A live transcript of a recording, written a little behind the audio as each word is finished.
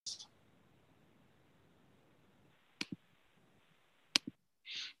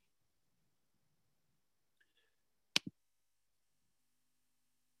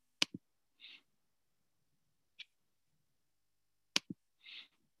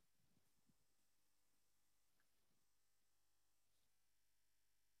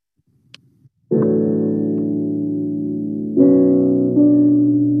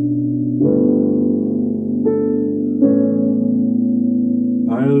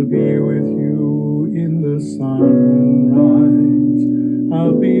I'll be with you in the sunrise.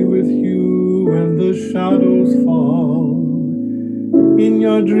 I'll be with you when the shadows fall. In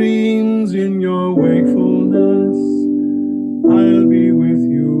your dreams, in your wakefulness, I'll be with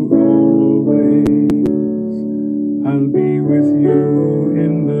you always. I'll be with you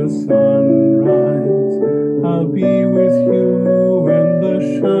in the sunrise. I'll be with you when the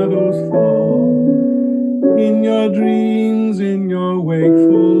shadows fall. In your dreams, in your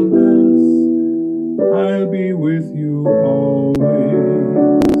wakefulness, I'll be with you always.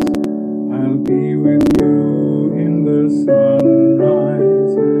 I'll be with you in the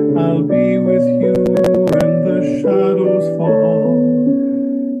sunrise. I'll be with you when the shadows fall.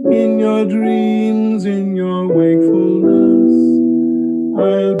 In your dreams, in your wakefulness,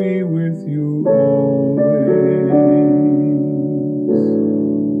 I'll be with you always.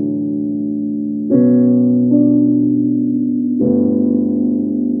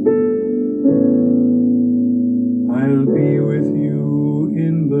 I'll be with you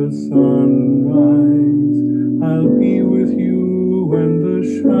in the sunrise. I'll be with you when the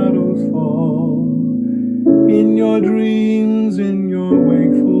shadows fall. In your dreams, in your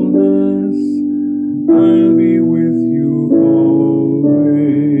wakefulness, I'll be with you always.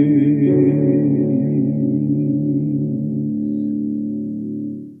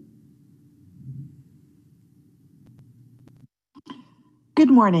 Good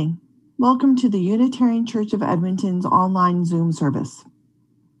morning. Welcome to the Unitarian Church of Edmonton's online Zoom service.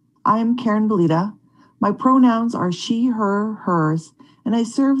 I am Karen Belita. My pronouns are she, her, hers, and I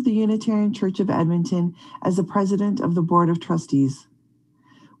serve the Unitarian Church of Edmonton as the president of the Board of Trustees.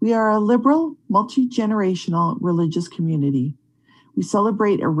 We are a liberal, multi-generational religious community. We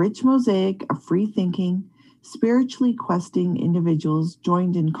celebrate a rich mosaic of free-thinking, spiritually questing individuals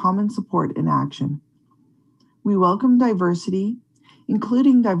joined in common support and action. We welcome diversity,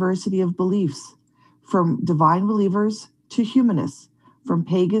 including diversity of beliefs, from divine believers to humanists, from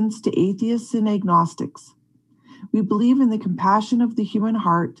pagans to atheists and agnostics. We believe in the compassion of the human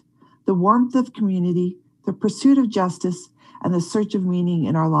heart, the warmth of community, the pursuit of justice, and the search of meaning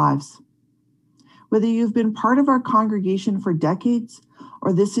in our lives. Whether you've been part of our congregation for decades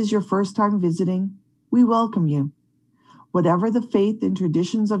or this is your first time visiting, we welcome you. Whatever the faith and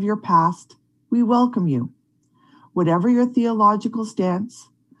traditions of your past, we welcome you. Whatever your theological stance,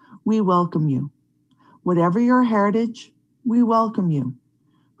 we welcome you. Whatever your heritage, we welcome you.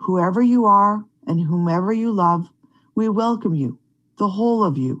 Whoever you are and whomever you love, we welcome you, the whole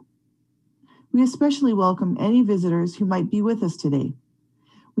of you. We especially welcome any visitors who might be with us today.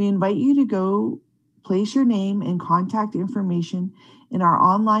 We invite you to go place your name and contact information in our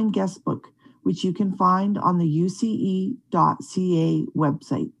online guest book, which you can find on the uce.ca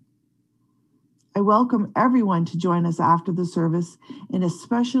website. I welcome everyone to join us after the service in a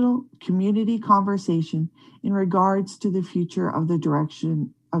special community conversation in regards to the future of the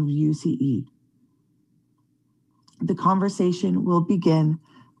direction of UCE. The conversation will begin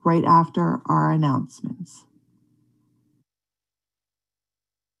right after our announcements.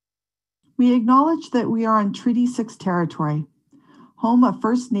 We acknowledge that we are on Treaty 6 territory, home of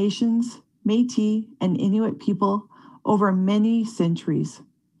First Nations, Métis, and Inuit people over many centuries.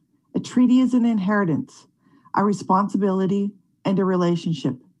 A treaty is an inheritance, a responsibility, and a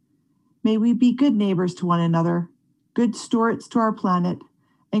relationship. May we be good neighbors to one another, good stewards to our planet,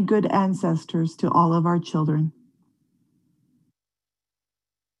 and good ancestors to all of our children.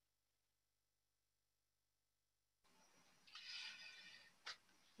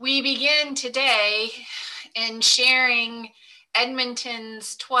 We begin today in sharing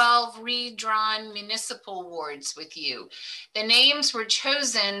Edmonton's 12 redrawn municipal wards with you. The names were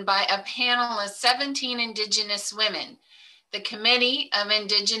chosen by a panel of 17 Indigenous women, the Committee of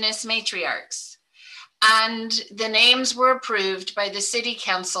Indigenous Matriarchs, and the names were approved by the City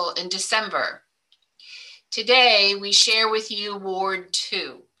Council in December. Today, we share with you Ward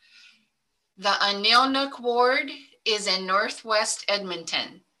 2. The Anilnuk Ward is in Northwest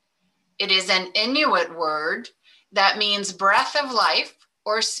Edmonton. It is an Inuit word that means breath of life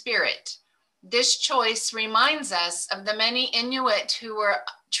or spirit. This choice reminds us of the many Inuit who were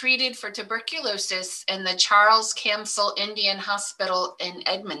treated for tuberculosis in the Charles Camsell Indian Hospital in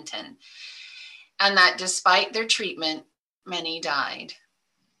Edmonton, and that despite their treatment, many died.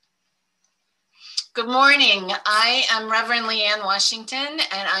 Good morning. I am Reverend Leanne Washington,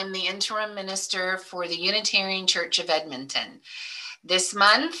 and I'm the interim minister for the Unitarian Church of Edmonton. This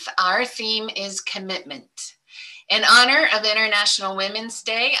month, our theme is commitment. In honor of International Women's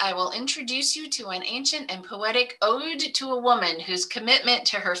Day, I will introduce you to an ancient and poetic ode to a woman whose commitment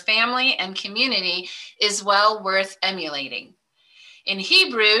to her family and community is well worth emulating. In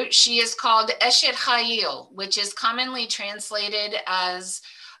Hebrew, she is called Eshet Chayil, which is commonly translated as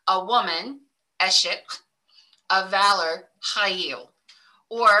a woman, Eshet, of valor, Chayil,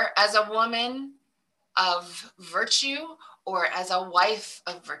 or as a woman of virtue, or as a wife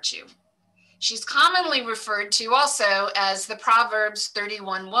of virtue. She's commonly referred to also as the Proverbs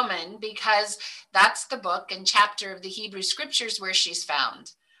 31 woman, because that's the book and chapter of the Hebrew scriptures where she's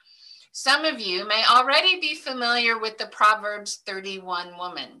found. Some of you may already be familiar with the Proverbs 31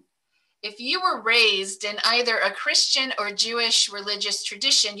 woman. If you were raised in either a Christian or Jewish religious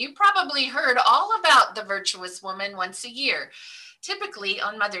tradition, you probably heard all about the virtuous woman once a year, typically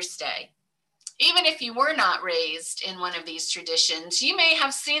on Mother's Day. Even if you were not raised in one of these traditions, you may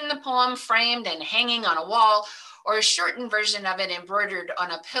have seen the poem framed and hanging on a wall, or a shortened version of it embroidered on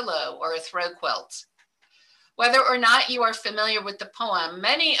a pillow or a throw quilt. Whether or not you are familiar with the poem,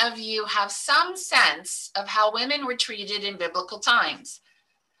 many of you have some sense of how women were treated in biblical times.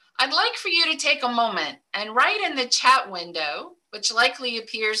 I'd like for you to take a moment and write in the chat window, which likely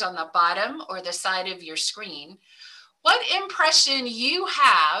appears on the bottom or the side of your screen, what impression you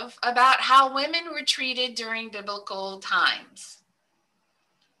have about how women were treated during biblical times.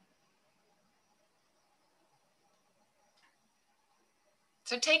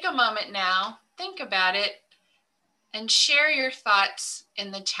 So take a moment now, think about it, and share your thoughts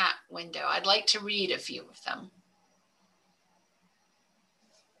in the chat window. I'd like to read a few of them.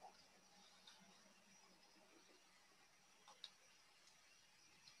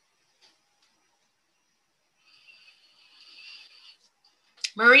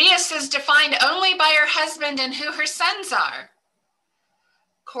 Maria says defined only by her husband and who her sons are.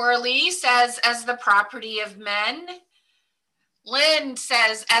 Coralie says as the property of men. Lynn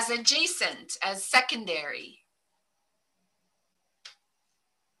says as adjacent, as secondary.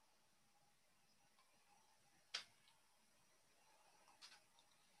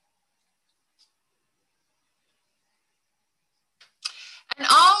 And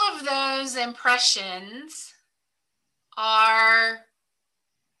all of those impressions are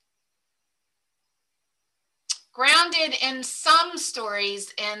grounded in some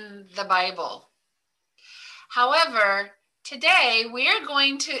stories in the Bible. However, today we are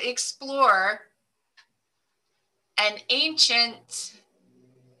going to explore an ancient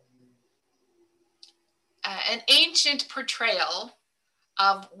portrayal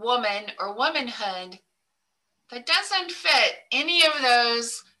of woman or womanhood that doesn't fit any of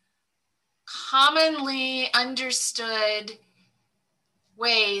those commonly understood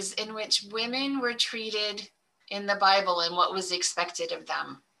ways in which women were treated in the Bible and what was expected of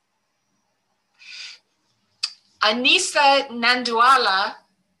them. Anissa Nanduala,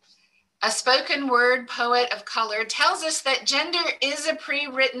 a spoken word poet of color, tells us that gender is a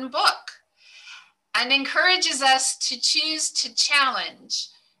pre-written book and encourages us to choose to challenge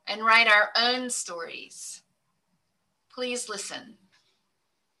and write our own stories. Please listen.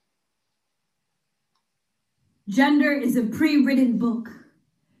 Gender is a pre-written book,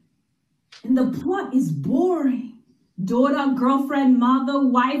 and the plot is boring. Daughter, girlfriend, mother,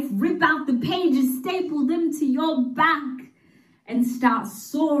 wife, rip out the pages, staple them to your back, and start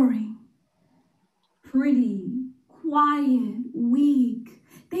soaring. Pretty, quiet, weak.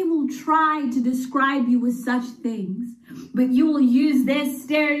 They will try to describe you with such things, but you will use their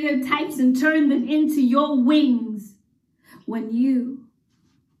stereotypes and turn them into your wings. When you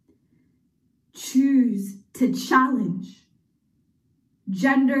choose to challenge,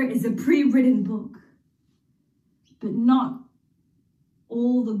 gender is a pre-written book, but not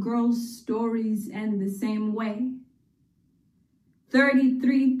all the girls' stories end the same way.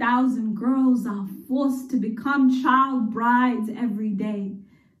 33,000 girls are forced to become child brides every day.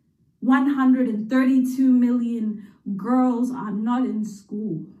 132 million girls are not in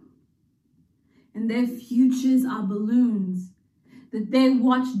school, and their futures are balloons that they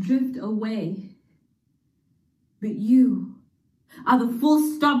watch drift away. But you are the full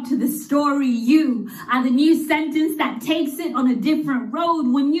stop to the story. You are the new sentence that takes it on a different road.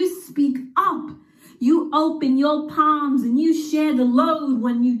 When you speak up, you open your palms and you share the load.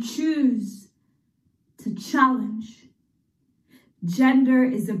 When you choose to challenge, gender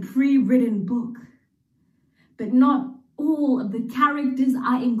is a pre-written book, but not all of the characters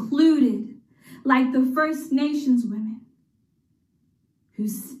are included, like the First Nations women who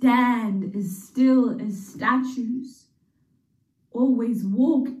stand as still as statues, always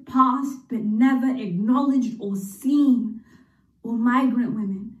walked past but never acknowledged or seen, or migrant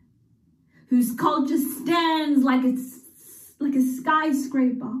women whose culture stands like a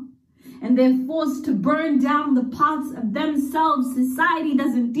skyscraper and they're forced to burn down the parts of themselves society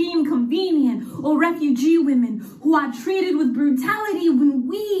doesn't deem convenient, or refugee women who are treated with brutality when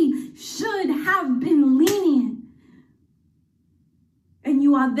we should have been lenient. And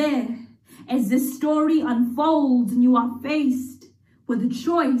you are there as this story unfolds and you are faced with a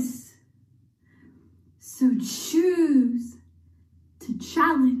choice. So choose to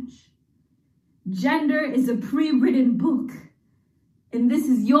challenge. Gender is a pre-written book, and this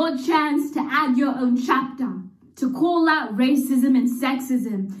is your chance to add your own chapter, to call out racism and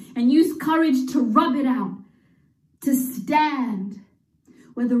sexism, and use courage to rub it out, to stand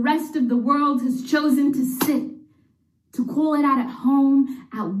where the rest of the world has chosen to sit, to call it out at home,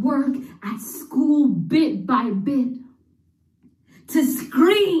 at work, at school, bit by bit, to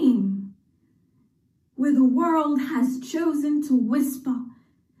scream where the world has chosen to whisper,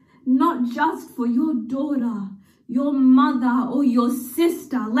 not just for your daughter, your mother, or your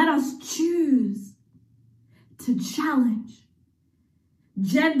sister. Let us choose to challenge.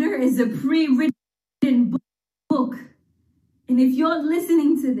 Gender is a pre-written book. And if you're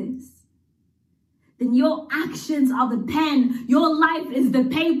listening to this, then your actions are the pen. Your life is the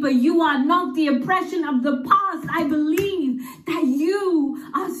paper. You are not the oppression of the past. I believe that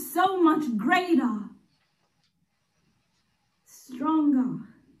you are so much greater, stronger,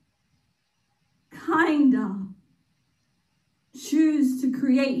 kinder. Choose to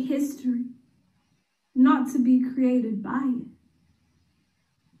create history, not to be created by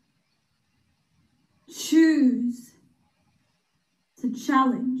it. Choose to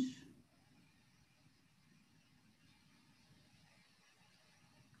challenge.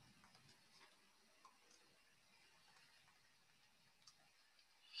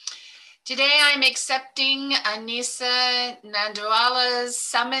 Today, I'm accepting Anissa Nandrala's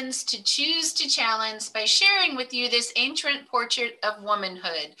summons to choose to challenge by sharing with you this ancient portrait of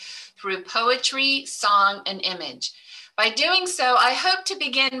womanhood through poetry, song, and image. By doing so, I hope to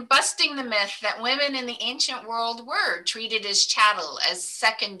begin busting the myth that women in the ancient world were treated as chattel, as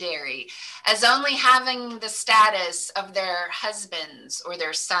secondary, as only having the status of their husbands or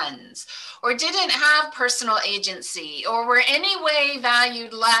their sons, or didn't have personal agency, or were any way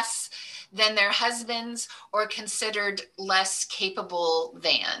valued less than their husbands or considered less capable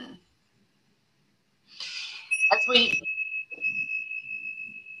than. As we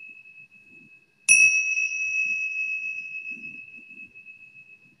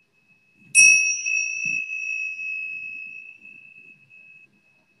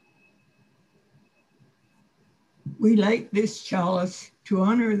light this chalice to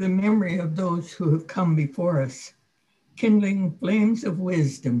honor the memory of those who have come before us, kindling flames of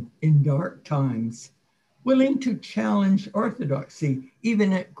wisdom in dark times, willing to challenge orthodoxy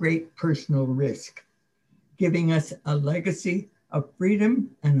even at great personal risk, giving us a legacy of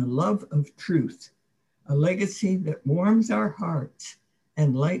freedom and a love of truth, a legacy that warms our hearts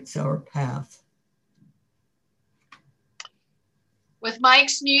and lights our path. With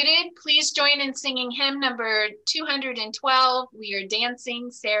mics muted, please join in singing hymn number 212, We Are Dancing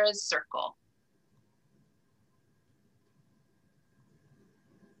Sarah's Circle.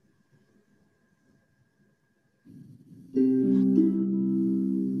 We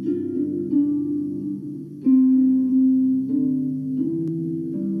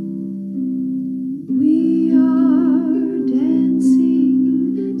are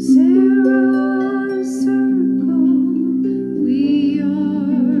dancing Sarah's circle. We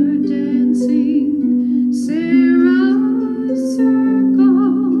are dancing Sarah's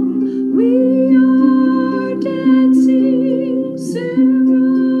circle. We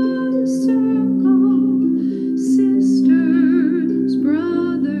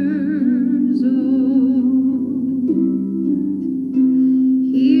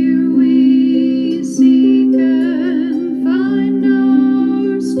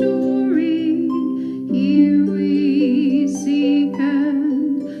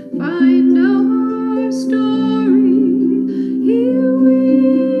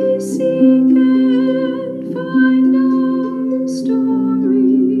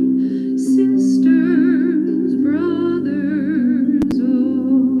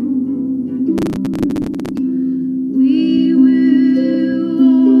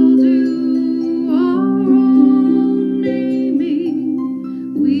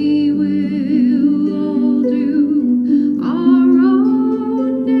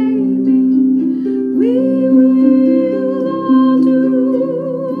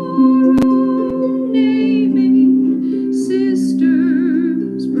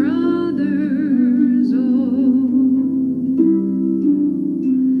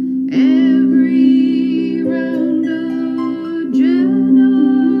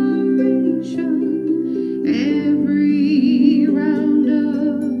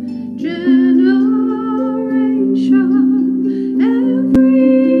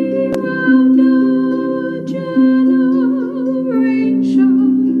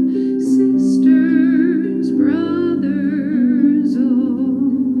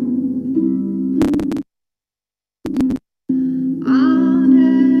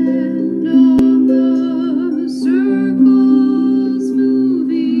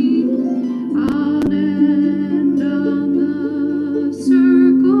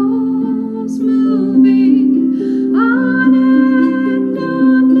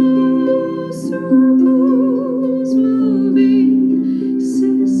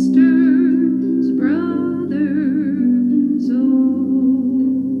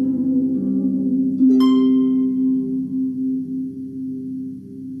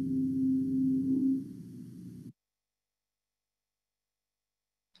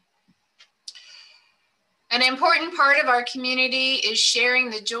An important part of our community is sharing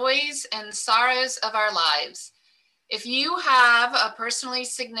the joys and sorrows of our lives. If you have a personally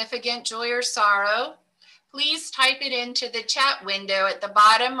significant joy or sorrow, please type it into the chat window at the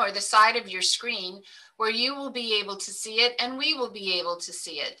bottom or the side of your screen where you will be able to see it and we will be able to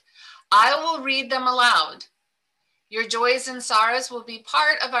see it. I will read them aloud. Your joys and sorrows will be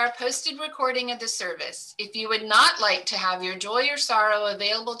part of our posted recording of the service. If you would not like to have your joy or sorrow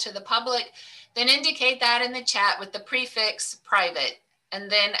available to the public, then indicate that in the chat with the prefix private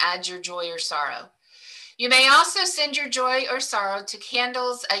and then add your joy or sorrow. You may also send your joy or sorrow to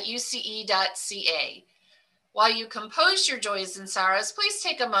candles@uce.ca. While you compose your joys and sorrows, please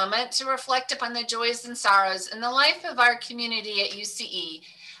take a moment to reflect upon the joys and sorrows in the life of our community at UCE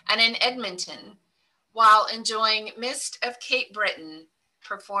and in Edmonton, while enjoying Mist of Cape Breton,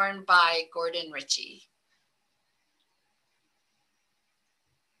 performed by Gordon Ritchie.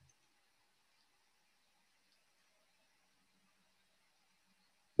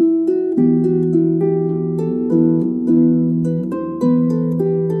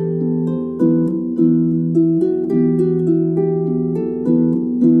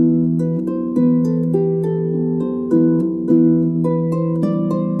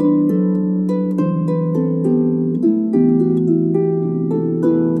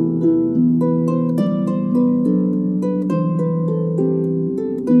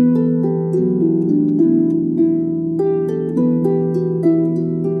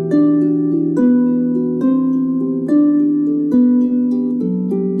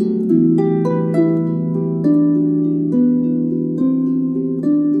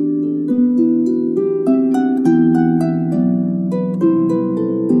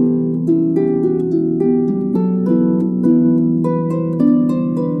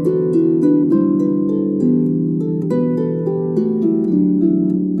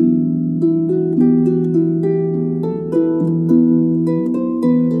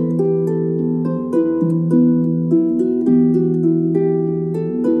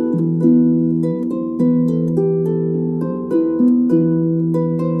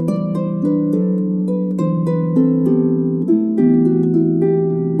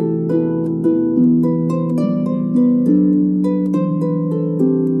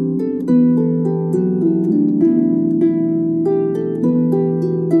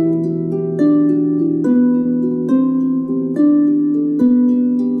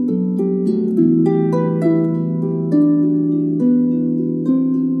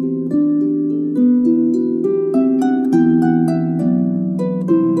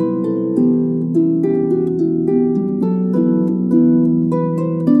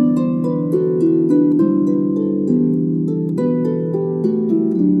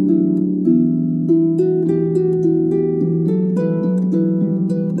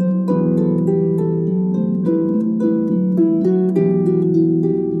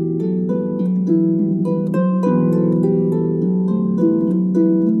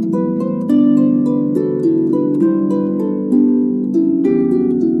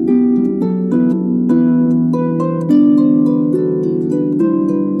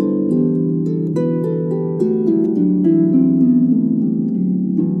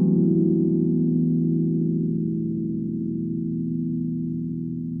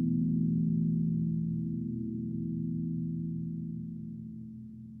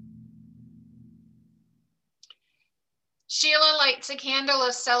 Sheila lights a candle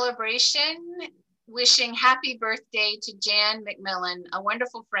of celebration, wishing happy birthday to Jan McMillan, a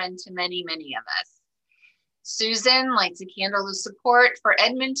wonderful friend to many, many of us. Susan lights a candle of support for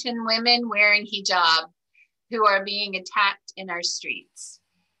Edmonton women wearing hijab who are being attacked in our streets.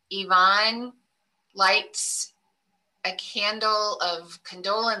 Yvonne lights a candle of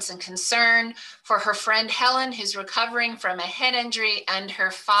condolence and concern for her friend Helen, who's recovering from a head injury, and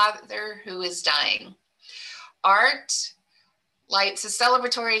her father, who is dying. Art lights a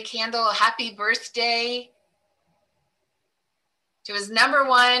celebratory candle, a happy birthday to his number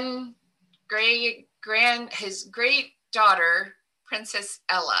one his great daughter, Princess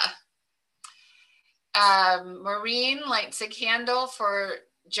Ella. Maureen lights a candle for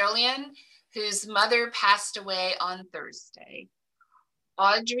Jolien, whose mother passed away on Thursday.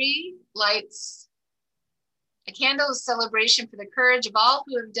 Audrey lights a candle of celebration for the courage of all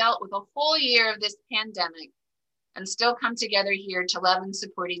who have dealt with a whole year of this pandemic and still come together here to love and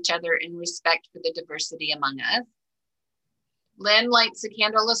support each other in respect for the diversity among us. Lynn lights a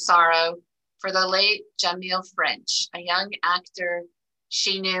candle of sorrow for the late Jamil French, a young actor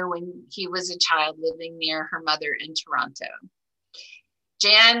she knew when he was a child living near her mother in Toronto.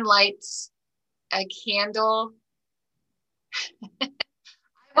 Jan lights a candle. I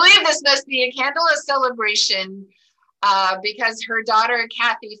I believe this must be a candleless celebration because her daughter,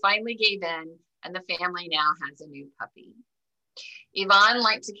 Kathy, finally gave in and the family now has a new puppy. Yvonne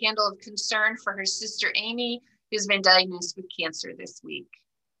lights a candle of concern for her sister, Amy, who's been diagnosed with cancer this week.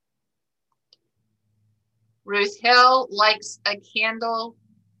 Ruth Hill lights a candle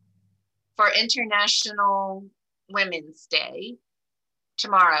for International Women's Day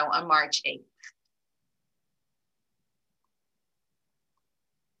tomorrow on March 8th.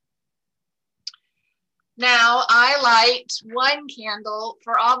 Now I light one candle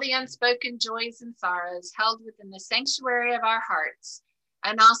for all the unspoken joys and sorrows held within the sanctuary of our hearts,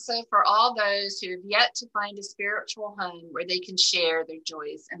 and also for all those who have yet to find a spiritual home where they can share their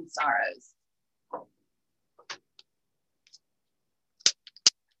joys and sorrows.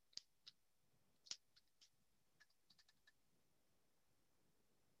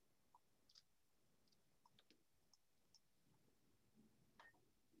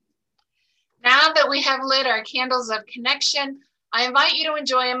 Now that we have lit our candles of connection, I invite you to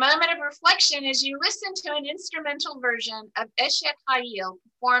enjoy a moment of reflection as you listen to an instrumental version of Eshet Hayil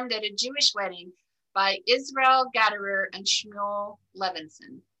performed at a Jewish wedding by Israel Gatterer and Shmuel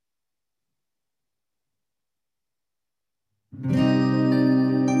Levinson.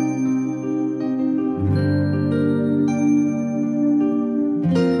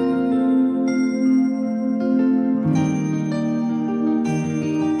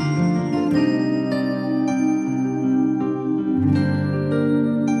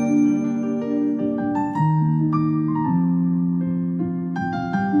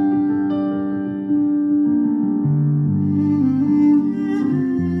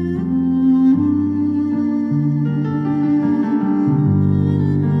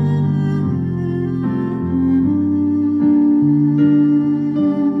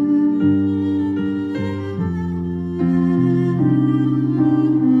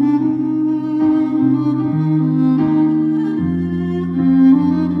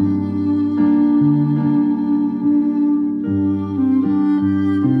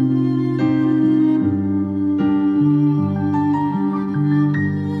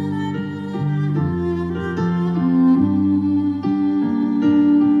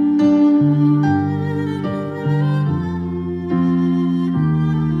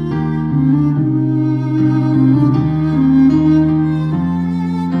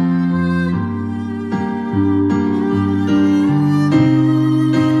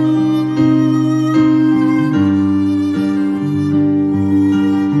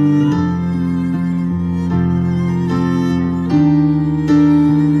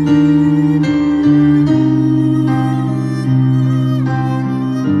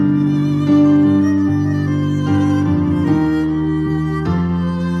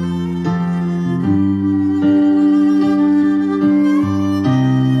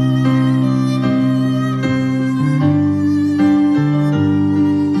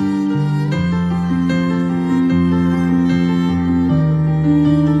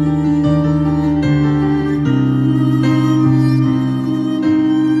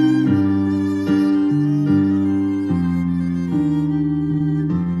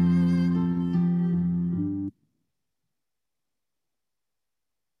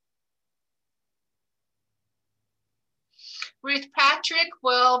 Ruth Patrick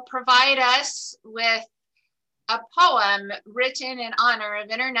will provide us with a poem written in honor of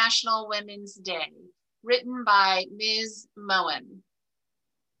International Women's Day, written by Ms. Moen.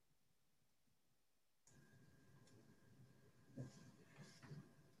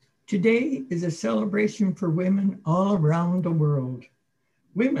 Today is a celebration for women all around the world.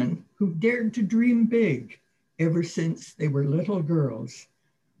 Women who dared to dream big ever since they were little girls,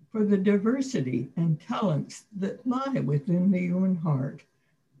 for the diversity and talents that lie within the human heart,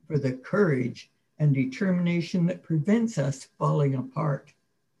 for the courage and determination that prevents us falling apart.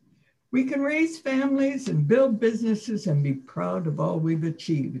 We can raise families and build businesses and be proud of all we've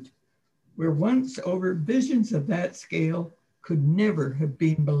achieved, where once over visions of that scale could never have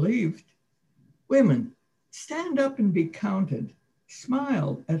been believed. Women, stand up and be counted.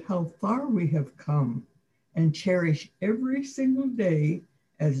 Smile at how far we have come and cherish every single day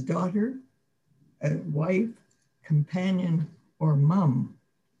as daughter, as wife, companion, or mom.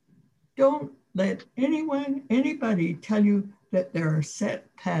 Don't let anybody tell you that there are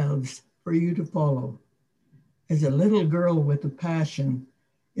set paths for you to follow. As a little girl with a passion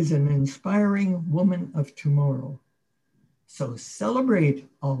is an inspiring woman of tomorrow. So celebrate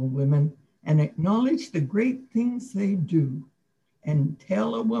all women and acknowledge the great things they do, and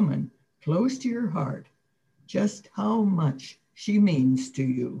tell a woman close to your heart just how much she means to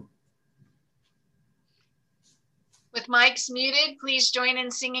you. With mics muted, please join in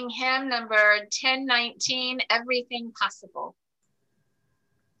singing hymn number 1019, Everything Possible.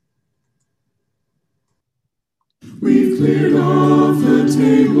 We've cleared off the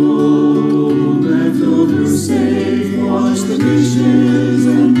table, leftovers safe, washed the dishes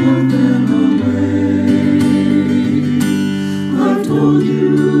and put them away. I've told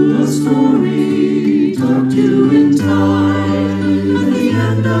you a story, tucked you in time, at the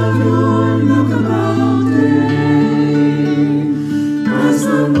end of your knockabout day. As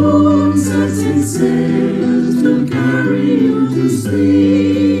the moon sets its sails to carry you to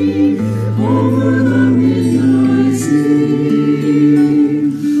sleep, over the midnight sea,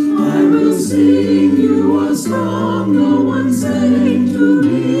 I will sing you a song no one sang to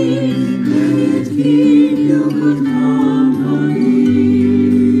me. May it keep you good company,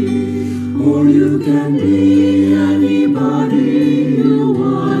 or you can be anybody you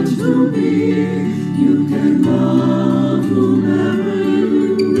want to be. You can love whomever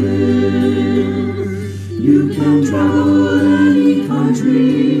you will. You can travel any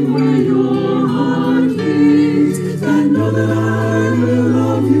country where your heart beats, and know that I will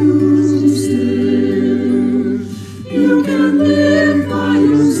love you still. You can live by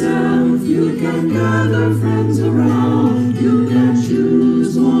yourself, you can gather friends around, you can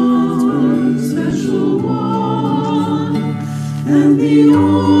choose one special one, and the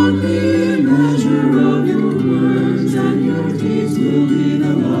only measure of your words and your deeds will be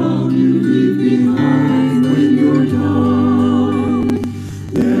the love you leave behind when you're done.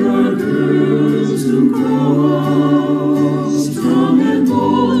 There are girls who grow up strong and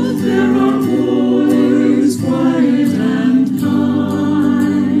bold, there are boys quiet and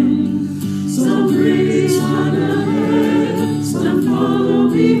kind. Some race on ahead, some follow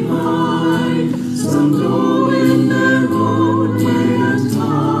behind, some go in their own way and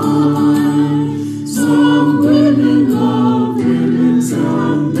time. Some women love women,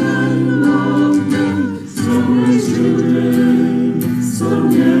 some men love men, some raise children, some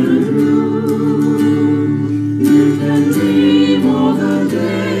never do. You can dream all the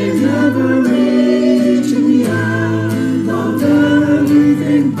days, never reaching the end of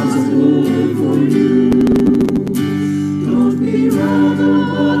everything possible for you. Don't be rather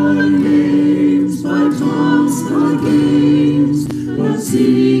on names by constant games, but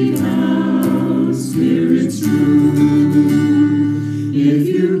seek out spirits true. If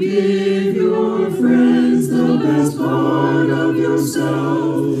you give your friends the best part of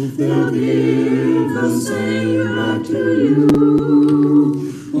yourself, they'll give the same back to you.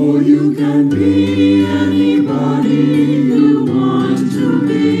 Or you can be anybody you want to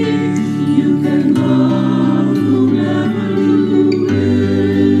be. You can love whomever you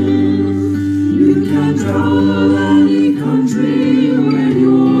will. You can travel any country where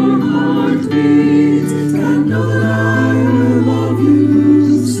your heart beats, and know that I will love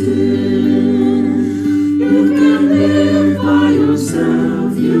you still. You can live by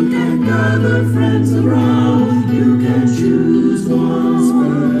yourself, you can gather friends around, you can choose one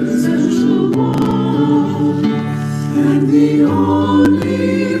special one, and the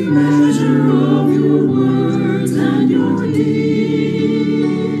only measure of your words and your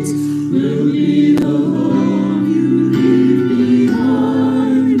deeds will be the love you leave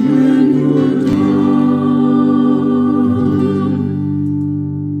behind when you're done.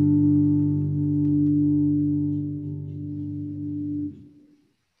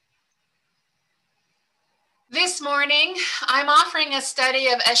 This morning, I'm offering a study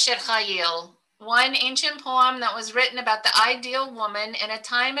of Esher Chayil, one ancient poem that was written about the ideal woman in a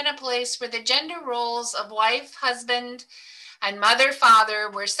time and a place where the gender roles of wife, husband, and mother, father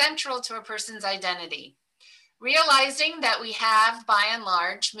were central to a person's identity. Realizing that we have, by and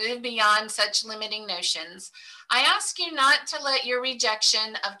large, moved beyond such limiting notions, I ask you not to let your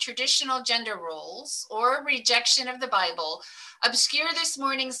rejection of traditional gender roles or rejection of the Bible obscure this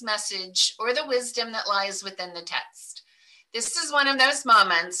morning's message or the wisdom that lies within the text. This is one of those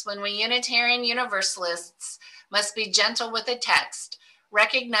moments when we Unitarian Universalists must be gentle with the text,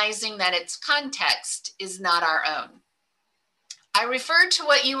 recognizing that its context is not our own. I refer to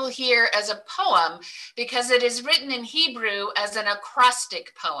what you will hear as a poem because it is written in Hebrew as an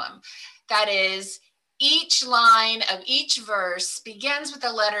acrostic poem. That is, each line of each verse begins with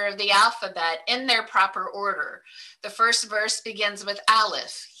a letter of the alphabet in their proper order. The first verse begins with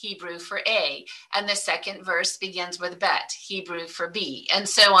Aleph, Hebrew for A, and the second verse begins with Bet, Hebrew for B, and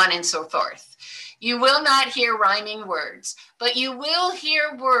so on and so forth. You will not hear rhyming words, but you will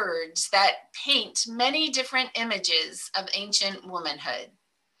hear words that paint many different images of ancient womanhood.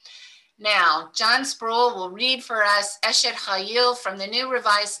 Now, John Sproul will read for us Eshet Chayil from the New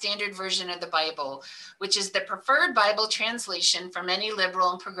Revised Standard Version of the Bible, which is the preferred Bible translation for many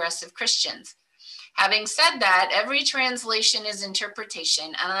liberal and progressive Christians. Having said that, every translation is interpretation,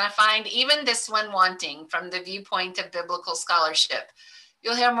 and I find even this one wanting from the viewpoint of biblical scholarship.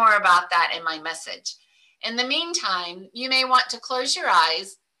 You'll hear more about that in my message. In the meantime, you may want to close your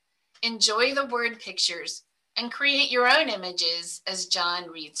eyes, enjoy the word pictures, and create your own images as John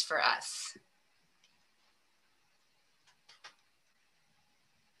reads for us.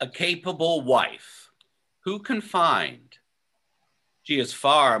 A capable wife, who can find? She is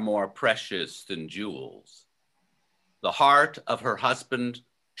far more precious than jewels. The heart of her husband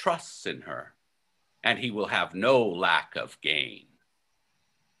trusts in her, and he will have no lack of gain.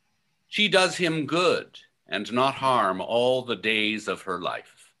 She does him good and not harm all the days of her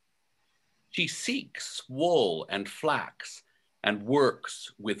life. She seeks wool and flax and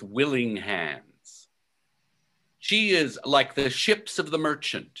works with willing hands. She is like the ships of the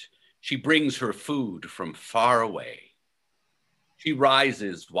merchant. She brings her food from far away. She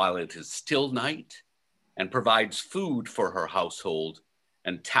rises while it is still night and provides food for her household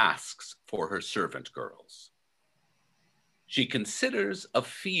and tasks for her servant girls. She considers a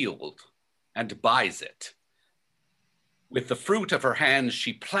field and buys it. With the fruit of her hands,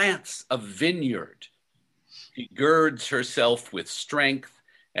 she plants a vineyard. She girds herself with strength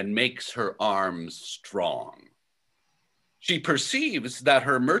and makes her arms strong. She perceives that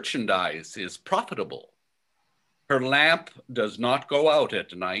her merchandise is profitable. Her lamp does not go out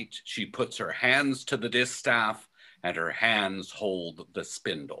at night. She puts her hands to the distaff and her hands hold the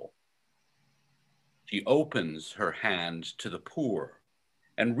spindle. She opens her hand to the poor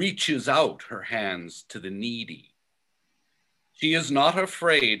and reaches out her hands to the needy. She is not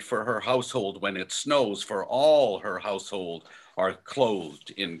afraid for her household when it snows, for all her household are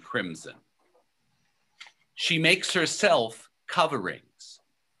clothed in crimson. She makes herself coverings.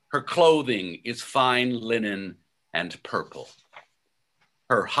 Her clothing is fine linen and purple.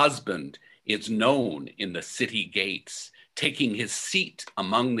 Her husband is known in the city gates, taking his seat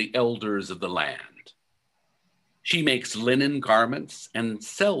among the elders of the land. She makes linen garments and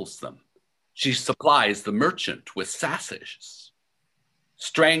sells them. She supplies the merchant with sashes.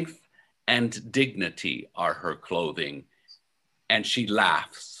 Strength and dignity are her clothing, and she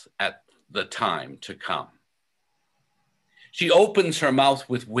laughs at the time to come. She opens her mouth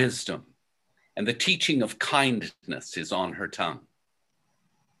with wisdom, and the teaching of kindness is on her tongue.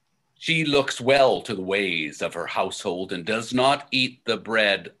 She looks well to the ways of her household and does not eat the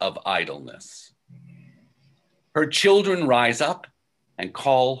bread of idleness. Her children rise up and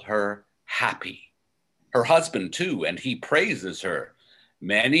call her happy. Her husband too, and he praises her.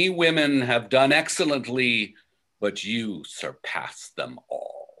 Many women have done excellently, but you surpass them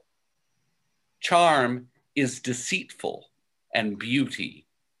all. Charm is deceitful and beauty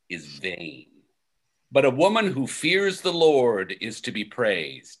is vain. But a woman who fears the Lord is to be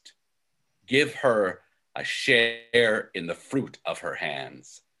praised. Give her a share in the fruit of her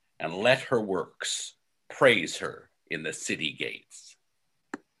hands, and let her works praise her in the city gates.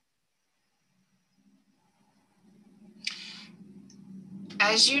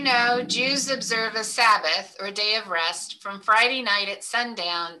 As you know, Jews observe a Sabbath or day of rest from Friday night at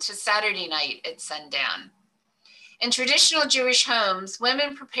sundown to Saturday night at sundown. In traditional Jewish homes,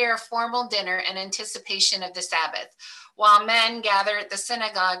 women prepare a formal dinner in anticipation of the Sabbath, while men gather at the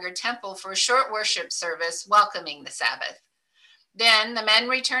synagogue or temple for a short worship service welcoming the Sabbath. Then the men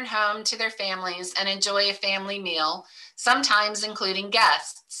return home to their families and enjoy a family meal, sometimes including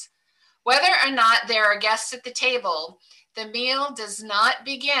guests. Whether or not there are guests at the table, the meal does not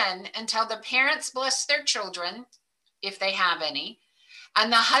begin until the parents bless their children, if they have any,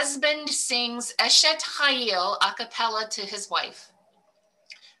 and the husband sings Eshet Chayil a cappella to his wife,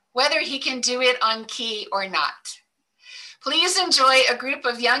 whether he can do it on key or not. Please enjoy a group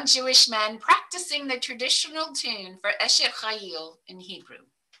of young Jewish men practicing the traditional tune for Eshet Chayil in Hebrew.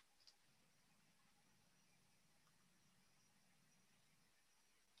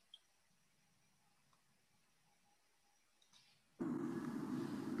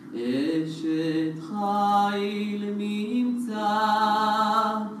 אשת חיל נמצא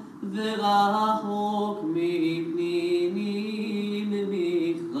ורחוק מפנינים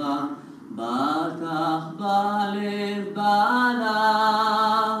מכרה בטח בלב בעלה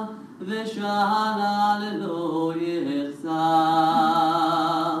ושאלה ללא יחסר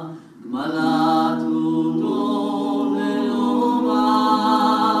גמלת אותו ולומר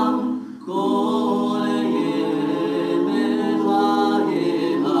כל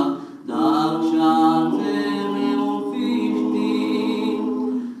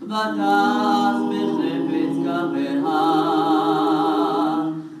Vata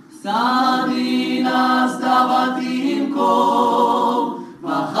מקום,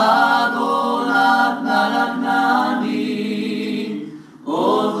 וחגורה נתנה לכנעני,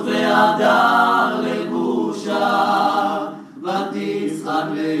 עוז והדר לגושה, ותשחק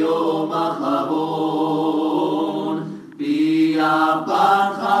ליום אחרון. פיה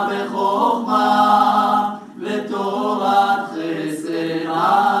פתחה בחוכמה, ותורת חסד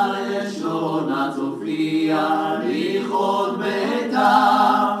על לשונה צופיה, לכרות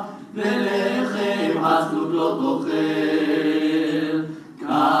ביתה, ולחם הסלוק לא תאכל.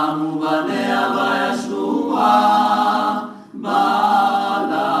 קמו בניה וישנוה,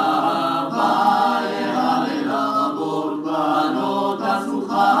 בעלה ויהלל רבות, בנות עשו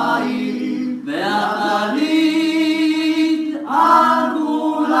חיל, והטלית על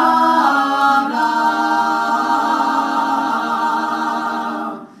כולנה.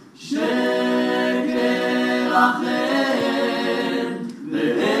 שקר החן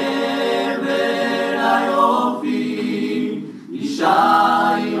והבל היופי,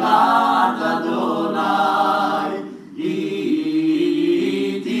 אישה יראת אדוני,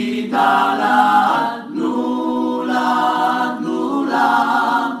 היא תיתן לה, תנו לה, תנו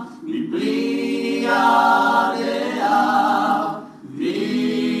לה, מפרי ידיה,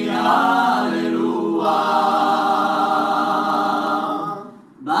 ויהללוה.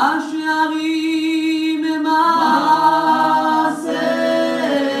 בשערים מעשיה.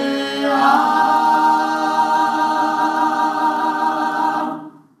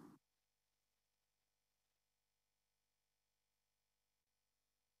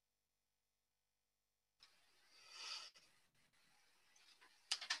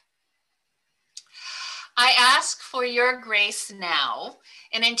 I ask for your grace now,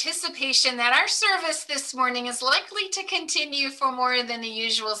 in anticipation that our service this morning is likely to continue for more than the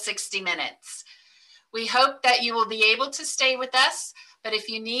usual 60 minutes. We hope that you will be able to stay with us, but if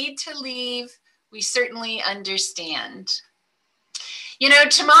you need to leave, we certainly understand. You know,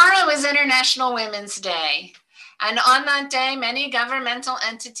 tomorrow is International Women's Day. And on that day, many governmental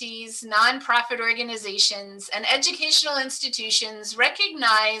entities, nonprofit organizations, and educational institutions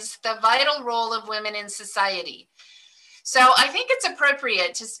recognize the vital role of women in society. So I think it's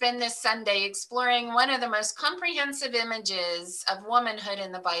appropriate to spend this Sunday exploring one of the most comprehensive images of womanhood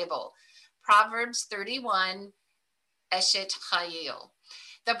in the Bible, Proverbs 31, Eshet Chayil.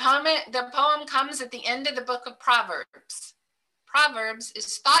 The poem comes at the end of the book of Proverbs. Proverbs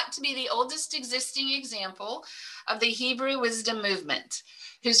is thought to be the oldest existing example of the Hebrew wisdom movement,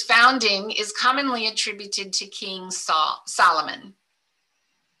 whose founding is commonly attributed to King Solomon.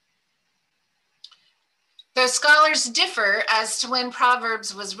 Though scholars differ as to when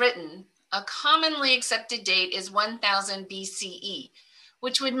Proverbs was written, a commonly accepted date is 1000 BCE,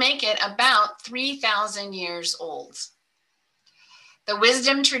 which would make it about 3,000 years old. The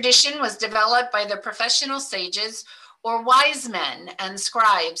wisdom tradition was developed by the professional sages or wise men and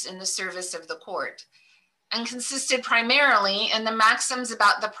scribes in the service of the court, and consisted primarily in the maxims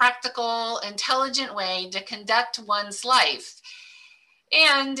about the practical, intelligent way to conduct one's life,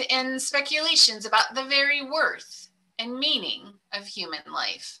 and in speculations about the very worth and meaning of human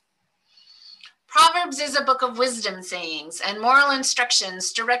life. Proverbs is a book of wisdom sayings and moral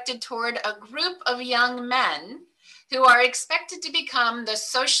instructions directed toward a group of young men who are expected to become the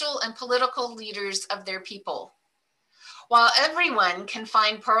social and political leaders of their people. While everyone can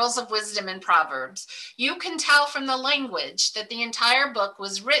find pearls of wisdom in Proverbs, you can tell from the language that the entire book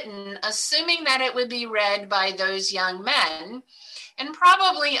was written assuming that it would be read by those young men, and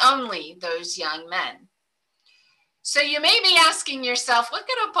probably only those young men. So you may be asking yourself, what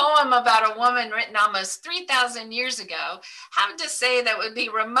could a poem about a woman written almost 3,000 years ago have to say that would be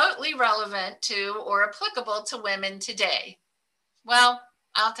remotely relevant to or applicable to women today? Well,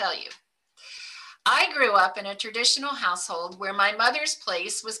 I'll tell you. I grew up in a traditional household where my mother's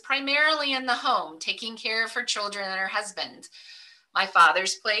place was primarily in the home, taking care of her children and her husband. My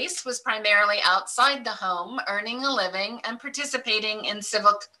father's place was primarily outside the home, earning a living and participating in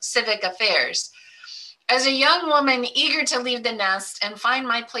civic affairs. As a young woman eager to leave the nest and find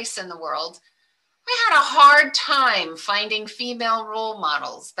my place in the world, I had a hard time finding female role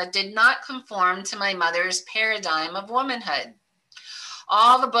models that did not conform to my mother's paradigm of womanhood.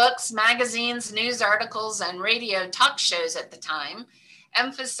 All the books, magazines, news articles, and radio talk shows at the time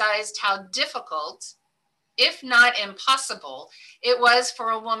emphasized how difficult, if not impossible, it was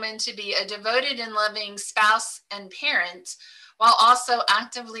for a woman to be a devoted and loving spouse and parent while also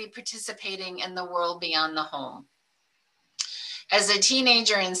actively participating in the world beyond the home. As a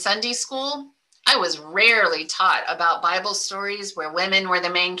teenager in Sunday school, I was rarely taught about Bible stories where women were the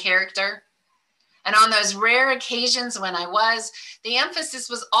main character. And on those rare occasions when I was, the emphasis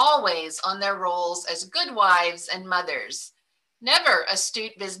was always on their roles as good wives and mothers, never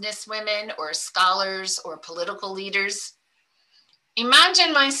astute businesswomen or scholars or political leaders.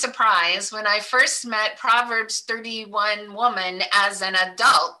 Imagine my surprise when I first met Proverbs 31 woman as an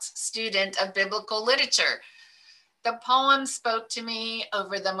adult student of biblical literature. The poem spoke to me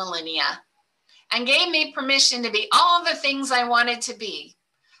over the millennia and gave me permission to be all the things I wanted to be: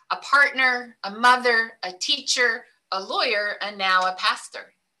 a partner, a mother, a teacher, a lawyer, and now a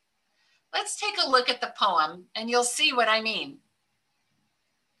pastor. Let's take a look at the poem and you'll see what I mean.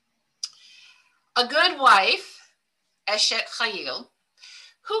 A good wife, Eshet Chayil,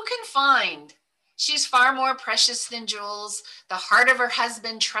 who can find? She's far more precious than jewels. The heart of her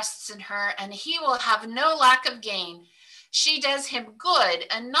husband trusts in her, and he will have no lack of gain. She does him good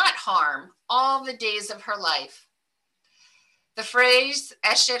and not harm all the days of her life. The phrase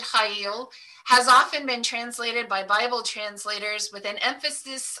Eshet Chayil has often been translated by Bible translators with an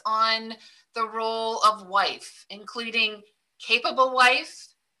emphasis on the role of wife, including capable wife,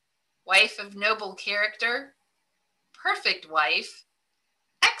 wife of noble character, perfect wife,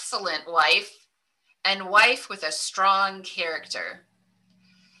 excellent wife, and wife with a strong character.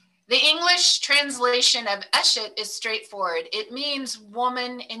 The English translation of Eshet is straightforward. It means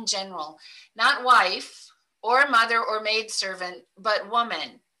woman in general, not wife or mother or maidservant, but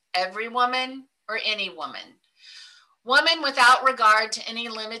woman, every woman or any woman. Woman without regard to any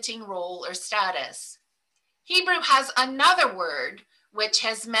limiting role or status. Hebrew has another word which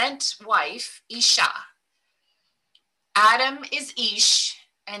has meant wife, Isha. Adam is Ish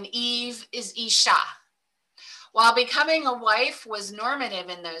and Eve is Isha. While becoming a wife was normative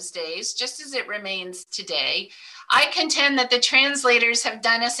in those days, just as it remains today, I contend that the translators have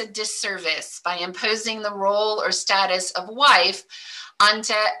done us a disservice by imposing the role or status of wife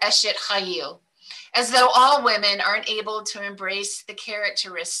onto Eshet Chayil, as though all women aren't able to embrace the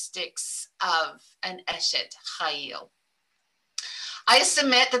characteristics of an Eshet Chayil. I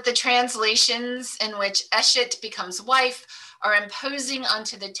submit that the translations in which Eshet becomes wife are imposing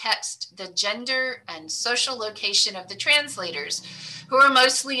onto the text the gender and social location of the translators, who are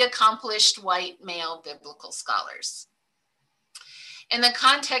mostly accomplished white male biblical scholars. In the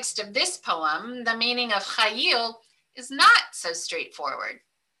context of this poem, the meaning of Chayil is not so straightforward.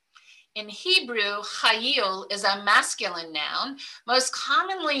 In Hebrew, Chayil is a masculine noun, most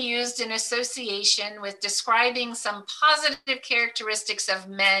commonly used in association with describing some positive characteristics of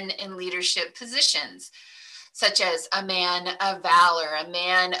men in leadership positions, such as a man of valor, a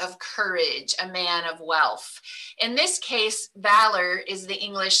man of courage, a man of wealth. In this case, valor is the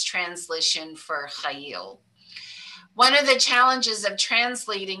English translation for Chayil. One of the challenges of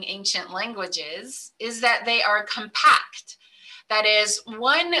translating ancient languages is that they are compact. That is,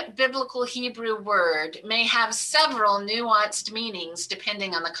 one biblical Hebrew word may have several nuanced meanings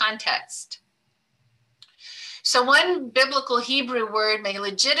depending on the context. So one biblical Hebrew word may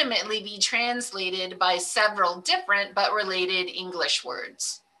legitimately be translated by several different but related English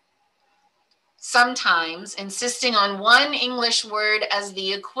words. Sometimes insisting on one English word as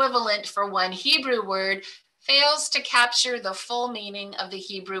the equivalent for one Hebrew word fails to capture the full meaning of the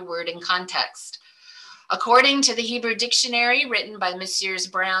Hebrew word in context. According to the Hebrew dictionary written by Messrs.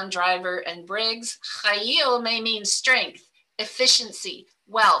 Brown, Driver, and Briggs, Chayil may mean strength, efficiency,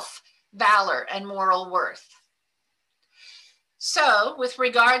 wealth, valor, and moral worth. So, with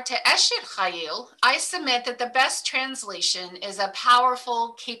regard to Eshet Chayil, I submit that the best translation is a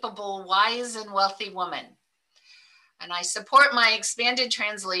powerful, capable, wise, and wealthy woman. And I support my expanded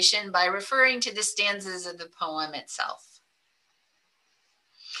translation by referring to the stanzas of the poem itself.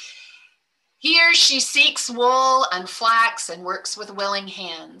 Here she seeks wool and flax and works with willing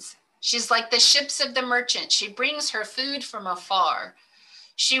hands. She's like the ships of the merchant. She brings her food from afar.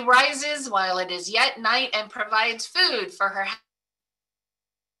 She rises while it is yet night and provides food for her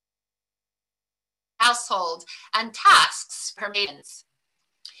household and tasks for her maidens.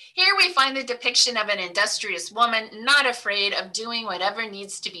 Here we find the depiction of an industrious woman not afraid of doing whatever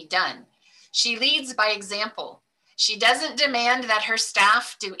needs to be done. She leads by example. She doesn't demand that her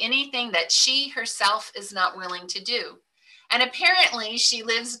staff do anything that she herself is not willing to do. And apparently she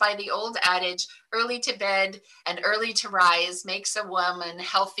lives by the old adage, early to bed and early to rise makes a woman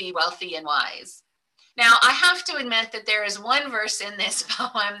healthy, wealthy, and wise. Now, I have to admit that there is one verse in this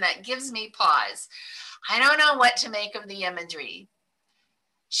poem that gives me pause. I don't know what to make of the imagery.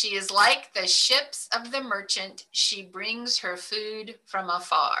 She is like the ships of the merchant. She brings her food from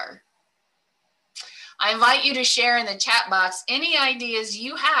afar. I invite you to share in the chat box any ideas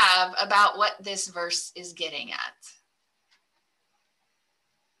you have about what this verse is getting at.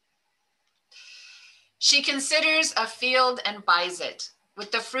 She considers a field and buys it.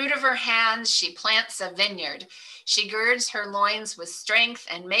 With the fruit of her hands, she plants a vineyard. She girds her loins with strength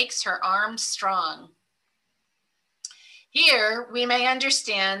and makes her arms strong. Here, we may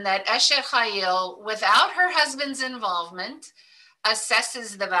understand that Eshet Chayil, without her husband's involvement,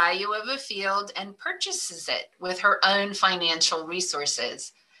 assesses the value of a field and purchases it with her own financial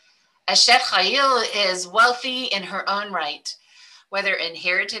resources. Eshet Chayil is wealthy in her own right. Whether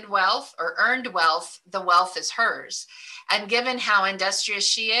inherited wealth or earned wealth, the wealth is hers. And given how industrious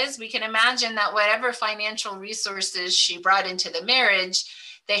she is, we can imagine that whatever financial resources she brought into the marriage,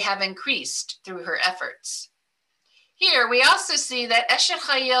 they have increased through her efforts. Here, we also see that Eshet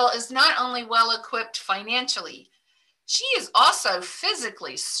Chayil is not only well-equipped financially, she is also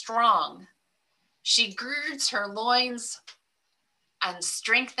physically strong. She girds her loins and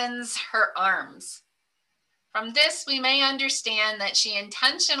strengthens her arms. From this, we may understand that she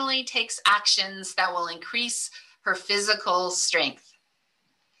intentionally takes actions that will increase her physical strength.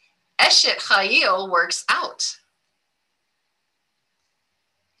 Eshet Chayil works out.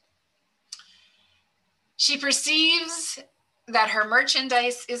 She perceives that her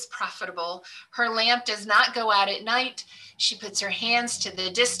merchandise is profitable. Her lamp does not go out at night. She puts her hands to the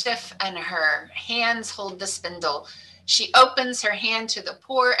distaff and her hands hold the spindle. She opens her hand to the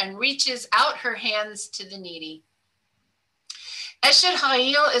poor and reaches out her hands to the needy. Eshet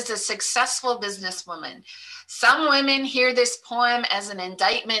Chayil is a successful businesswoman. Some women hear this poem as an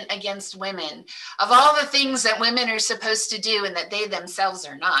indictment against women of all the things that women are supposed to do and that they themselves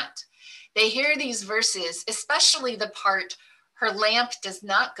are not. They hear these verses, especially the part, her lamp does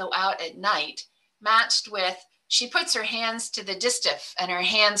not go out at night, matched with, she puts her hands to the distaff and her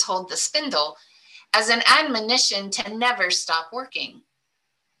hands hold the spindle, as an admonition to never stop working.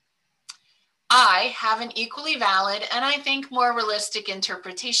 I have an equally valid and I think more realistic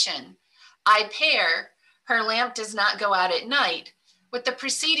interpretation. I pair, her lamp does not go out at night, with the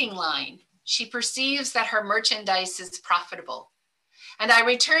preceding line, she perceives that her merchandise is profitable. And I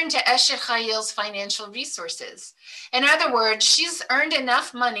return to Eshet Chayil's financial resources. In other words, she's earned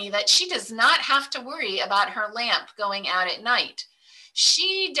enough money that she does not have to worry about her lamp going out at night.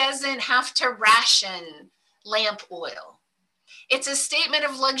 She doesn't have to ration lamp oil. It's a statement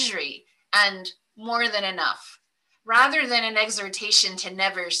of luxury and more than enough, rather than an exhortation to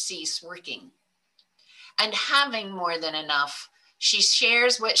never cease working. And having more than enough, she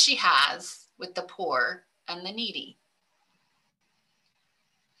shares what she has with the poor and the needy.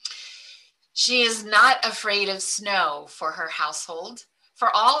 She is not afraid of snow for her household, for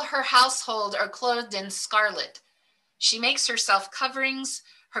all her household are clothed in scarlet. She makes herself coverings.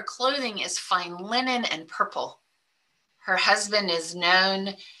 Her clothing is fine linen and purple. Her husband is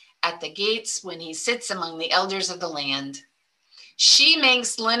known at the gates when he sits among the elders of the land. She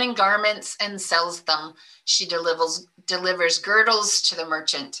makes linen garments and sells them. She delivers girdles to the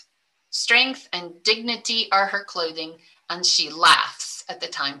merchant. Strength and dignity are her clothing, and she laughs at the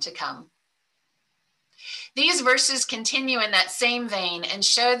time to come. These verses continue in that same vein and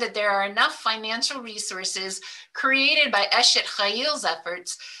show that there are enough financial resources created by Eshet Chayil's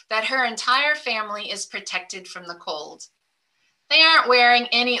efforts that her entire family is protected from the cold. They aren't wearing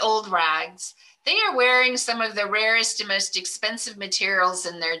any old rags. They are wearing some of the rarest and most expensive materials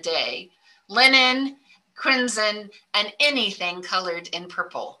in their day, linen, crimson, and anything colored in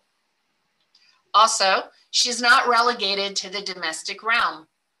purple. Also, she's not relegated to the domestic realm.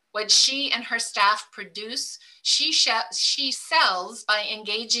 What she and her staff produce, she sells by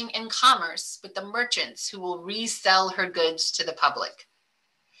engaging in commerce with the merchants who will resell her goods to the public.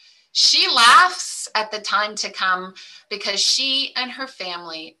 She laughs at the time to come because she and her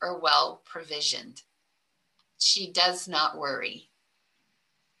family are well provisioned. She does not worry.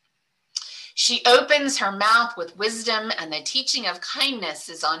 She opens her mouth with wisdom, and the teaching of kindness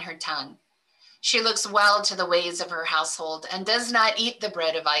is on her tongue. She looks well to the ways of her household and does not eat the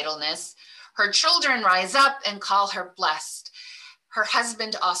bread of idleness. Her children rise up and call her blessed. Her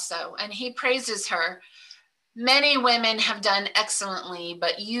husband also, and he praises her. Many women have done excellently,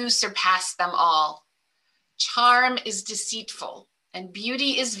 but you surpass them all. Charm is deceitful and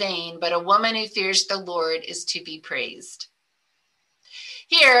beauty is vain, but a woman who fears the Lord is to be praised.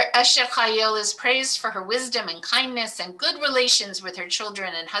 Here, Eshet Chayil is praised for her wisdom and kindness and good relations with her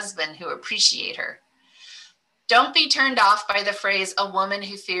children and husband who appreciate her. Don't be turned off by the phrase, a woman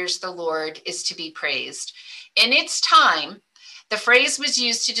who fears the Lord is to be praised. In its time, the phrase was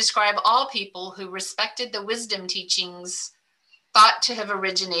used to describe all people who respected the wisdom teachings thought to have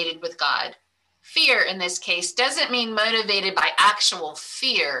originated with God. Fear, in this case, doesn't mean motivated by actual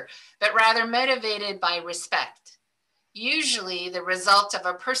fear, but rather motivated by respect. usually the result of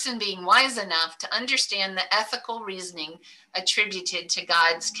a person being wise enough to understand the ethical reasoning attributed to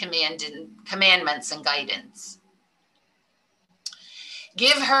God's commandments and guidance.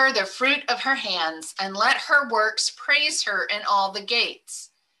 Give her the fruit of her hands, and let her works praise her in all the gates.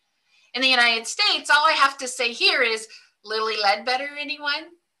 In the United States, all I have to say here is, Lilly Ledbetter, anyone?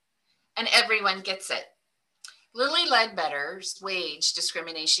 And everyone gets it. Lilly Ledbetter's wage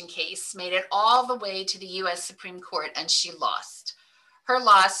discrimination case made it all the way to the U.S. Supreme Court, and she lost. Her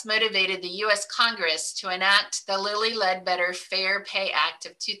loss motivated the U.S. Congress to enact the Lilly Ledbetter Fair Pay Act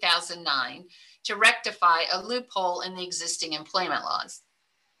of 2009 to rectify a loophole in the existing employment laws.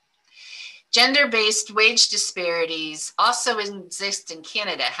 Gender-based wage disparities also exist in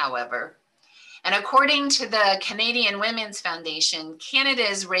Canada, however. And according to the Canadian Women's Foundation, Canada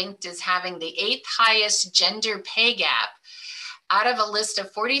is ranked as having the 8th highest gender pay gap out of a list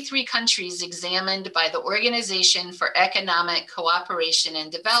of 43 countries examined by the Organization for Economic Cooperation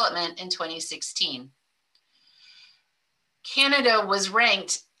and Development in 2016. Canada was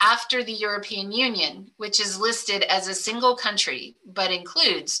ranked after the European Union, which is listed as a single country, but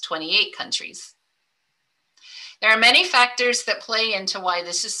includes 28 countries. There are many factors that play into why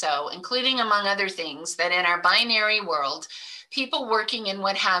this is so, including, among other things, that in our binary world, people working in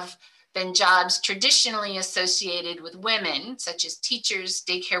what have been jobs traditionally associated with women, such as teachers,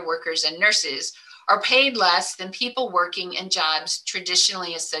 daycare workers, and nurses, are paid less than people working in jobs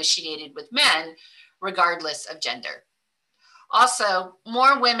traditionally associated with men, regardless of gender. Also,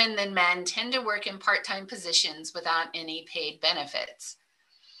 more women than men tend to work in part-time positions without any paid benefits.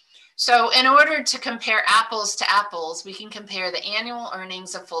 So in order to compare apples to apples, we can compare the annual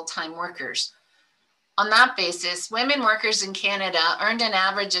earnings of full-time workers. On that basis, women workers in Canada earned an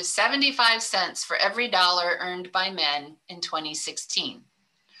average of 75 cents for every dollar earned by men in 2016.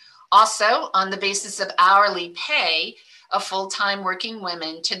 Also, on the basis of hourly pay of full-time working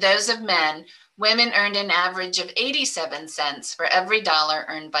women to those of men, women earned an average of 87 cents for every dollar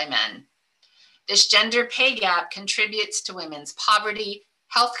earned by men. This gender pay gap contributes to women's poverty,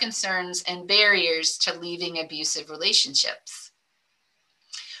 health concerns, and barriers to leaving abusive relationships.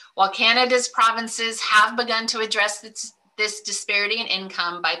 While Canada's provinces have begun to address this disparity in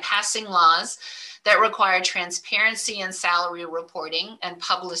income by passing laws that require transparency in salary reporting and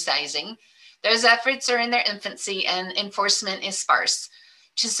publicizing, those efforts are in their infancy and enforcement is sparse.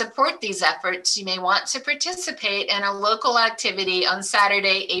 To support these efforts, you may want to participate in a local activity on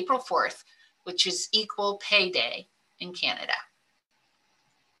Saturday, April 4th, which is Equal Pay Day in Canada.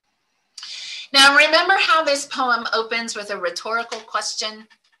 Now, remember how this poem opens with a rhetorical question?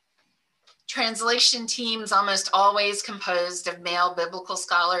 Translation teams, almost always composed of male biblical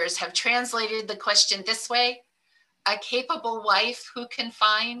scholars, have translated the question this way: a capable wife who can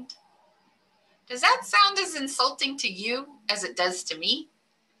find? Does that sound as insulting to you as it does to me?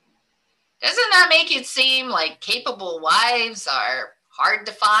 Doesn't that make it seem like capable wives are hard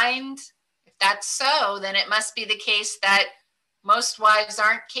to find? If that's so, then it must be the case that most wives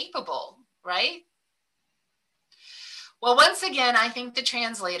aren't capable, right? Well, once again, I think the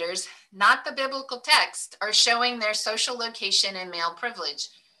translators, not the biblical text, are showing their social location and male privilege.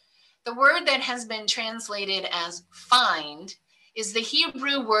 The word that has been translated as find is the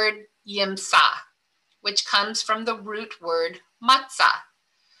Hebrew word yimsa, which comes from the root word matzah,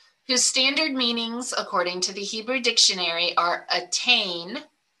 whose standard meanings, according to the Hebrew dictionary, are attain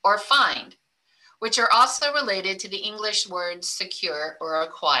or find, which are also related to the English words secure or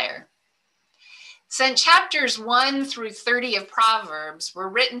acquire. Since chapters 1 through 30 of Proverbs were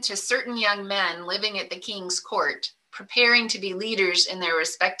written to certain young men living at the king's court, preparing to be leaders in their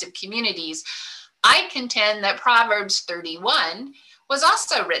respective communities, I contend that Proverbs 31 was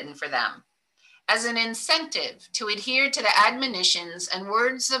also written for them as an incentive to adhere to the admonitions and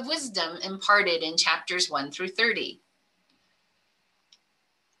words of wisdom imparted in chapters 1 through 30.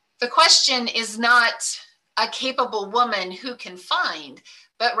 The question is not a capable woman who can find,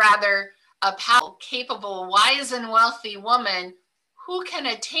 but rather a powerful, capable, wise, and wealthy woman who can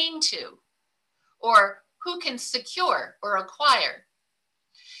attain to, or who can secure or acquire.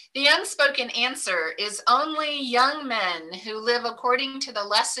 The unspoken answer is only young men who live according to the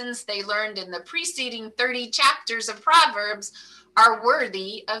lessons they learned in the preceding 30 chapters of Proverbs are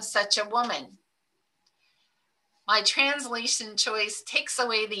worthy of such a woman. My translation choice takes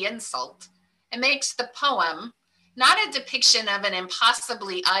away the insult and makes the poem not a depiction of an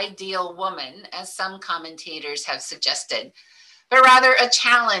impossibly ideal woman, as some commentators have suggested, but rather a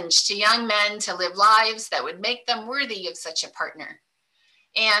challenge to young men to live lives that would make them worthy of such a partner.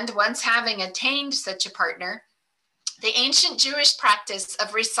 And once having attained such a partner, the ancient Jewish practice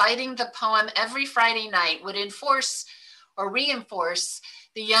of reciting the poem every Friday night would enforce or reinforce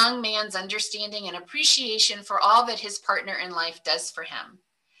the young man's understanding and appreciation for all that his partner in life does for him.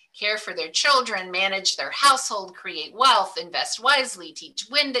 Care for their children, manage their household, create wealth, invest wisely, teach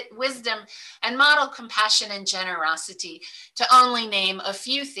wisdom, and model compassion and generosity, to only name a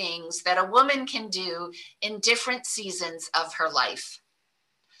few things that a woman can do in different seasons of her life.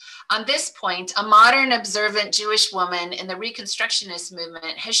 On this point, a modern observant Jewish woman in the Reconstructionist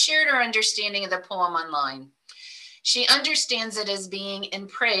movement has shared her understanding of the poem online. She understands it as being in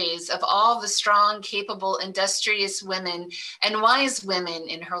praise of all the strong, capable, industrious women and wise women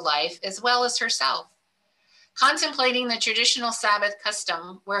in her life, as well as herself. Contemplating the traditional Sabbath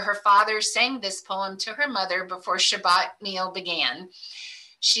custom where her father sang this poem to her mother before Shabbat meal began,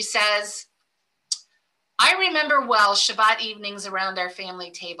 she says, I remember well Shabbat evenings around our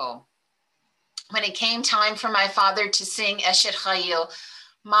family table. When it came time for my father to sing Eshet Chayil,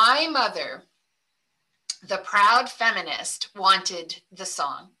 my mother, the proud feminist, wanted the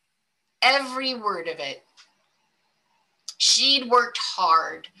song. Every word of it. She'd worked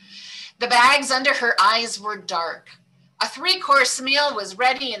hard. The bags under her eyes were dark. A 3-course meal was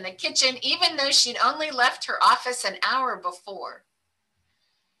ready in the kitchen, even though she'd only left her office an hour before.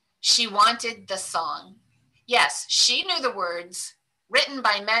 She wanted the song. Yes, she knew the words. Written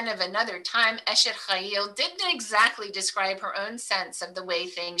by men of another time, Eshet Chayil didn't exactly describe her own sense of the way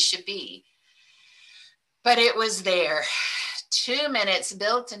things should be. But it was there. 2 minutes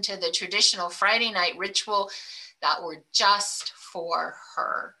built into the traditional Friday night ritual that were just for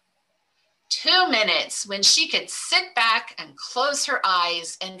her. 2 minutes when she could sit back and close her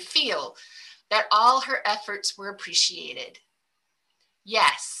eyes and feel that all her efforts were appreciated.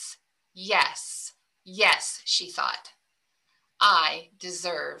 Yes, yes, yes, she thought. I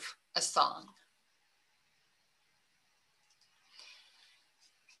deserve a song.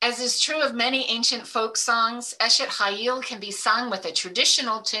 As is true of many ancient folk songs, Eshet Chayil can be sung with a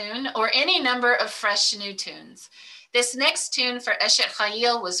traditional tune or any number of fresh new tunes. This next tune for Eshet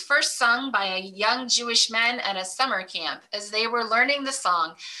Chayil was first sung by a young Jewish men at a summer camp as they were learning the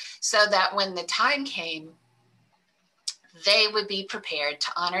song so that when the time came, they would be prepared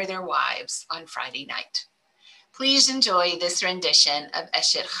to honor their wives on Friday night. Please enjoy this rendition of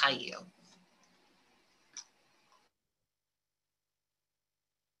Eshet Chayil.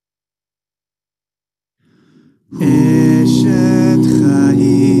 אשת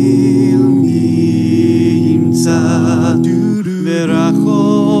חיל נמצא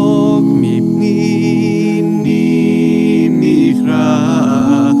ורחוק מפניני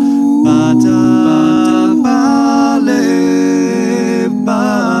מכרע פתח בלב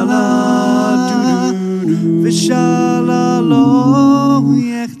בעלה ושאלה לא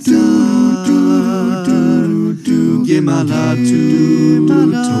יחצר גמלה טוב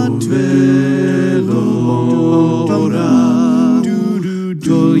ולא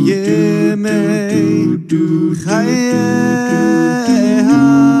כל ימי חייה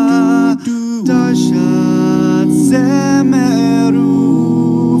תשת זמר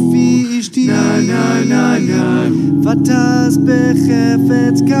ופשתי ותס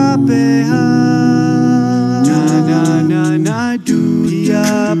בחפץ כפיה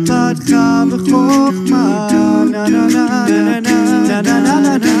פיה פתחה בחוכמה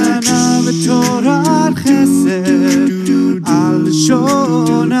ותורת חסד על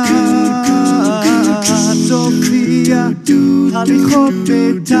שונה תופיע הליכות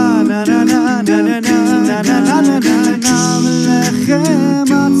ביתה ולחם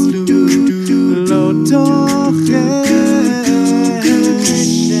עצלות לא תאכל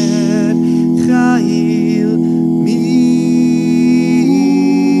אשת חיל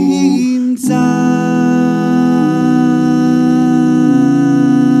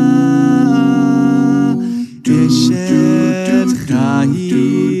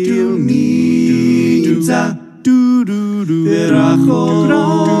נמצא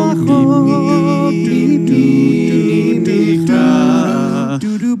ורחוק מפניני מכרע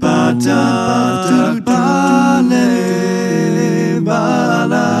פתח בלב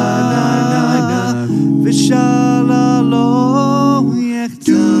בעלה ושאלה לא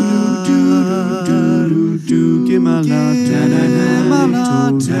יחצר גמלה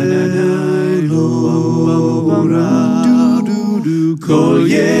לא רע כל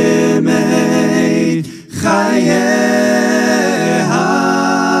ימי חייה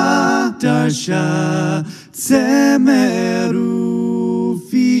דרשה צמר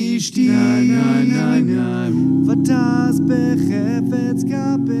ופשתי ותס בחפץ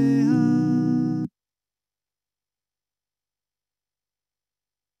כפיה.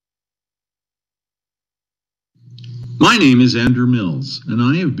 My name is Andrew Mills, and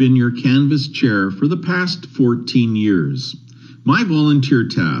I have been your Canvas chair for the past 14 years. My volunteer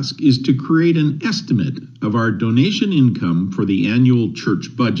task is to create an estimate of our donation income for the annual church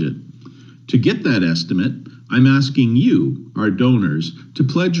budget. To get that estimate, I'm asking you, our donors, to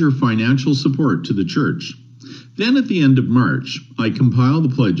pledge your financial support to the church. Then at the end of March, I compile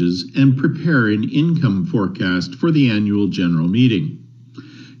the pledges and prepare an income forecast for the annual general meeting.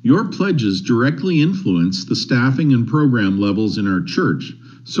 Your pledges directly influence the staffing and program levels in our church,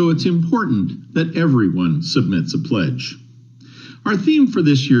 so it's important that everyone submits a pledge. Our theme for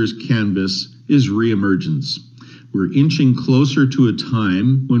this year's Canvas is reemergence. We're inching closer to a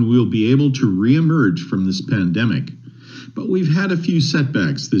time when we'll be able to reemerge from this pandemic, but we've had a few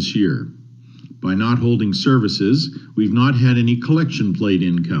setbacks this year. By not holding services, we've not had any collection plate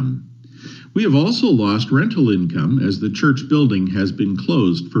income. We have also lost rental income as the church building has been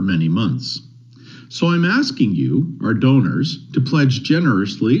closed for many months. So I'm asking you, our donors, to pledge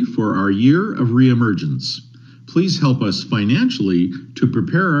generously for our year of reemergence. Please help us financially to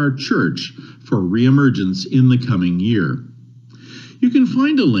prepare our church for reemergence in the coming year. You can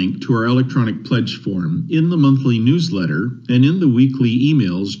find a link to our electronic pledge form in the monthly newsletter and in the weekly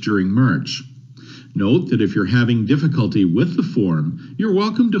emails during March. Note that if you're having difficulty with the form, you're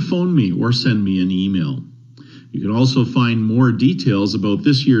welcome to phone me or send me an email. You can also find more details about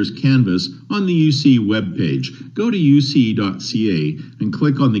this year's Canvas on the UC webpage. Go to uc.ca and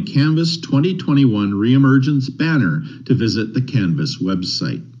click on the Canvas 2021 Reemergence banner to visit the Canvas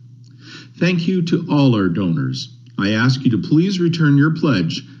website. Thank you to all our donors. I ask you to please return your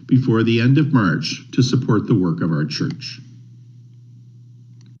pledge before the end of March to support the work of our church.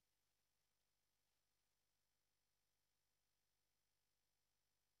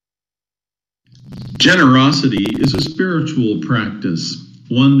 Generosity is a spiritual practice,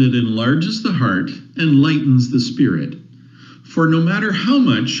 one that enlarges the heart and lightens the spirit. For no matter how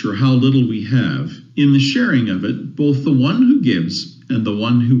much or how little we have, in the sharing of it, both the one who gives and the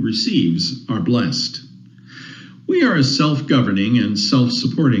one who receives are blessed. We are a self-governing and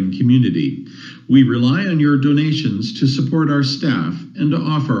self-supporting community. We rely on your donations to support our staff and to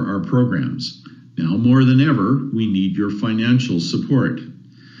offer our programs. Now more than ever, we need your financial support.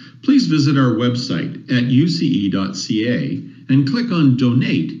 Please visit our website at uce.ca and click on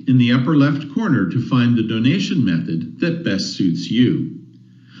Donate in the upper left corner to find the donation method that best suits you.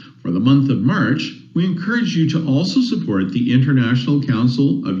 For the month of March, we encourage you to also support the International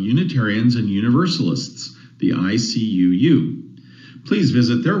Council of Unitarians and Universalists, the ICUU. Please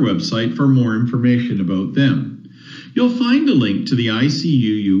visit their website for more information about them. You'll find a link to the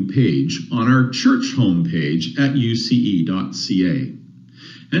ICUU page on our church homepage at uce.ca.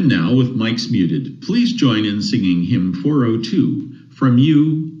 And now, with mics muted, please join in singing hymn 402, From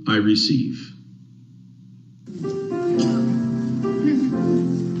You I Receive.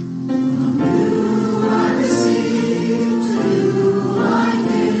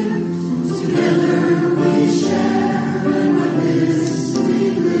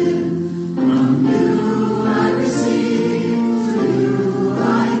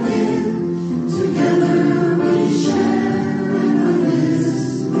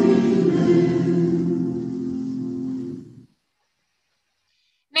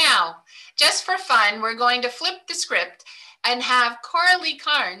 We're going to flip the script and have Coralie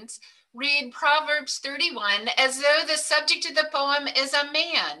Carnes read Proverbs 31 as though the subject of the poem is a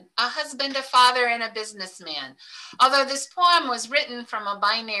man, a husband, a father, and a businessman. Although this poem was written from a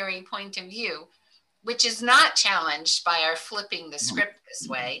binary point of view, which is not challenged by our flipping the script this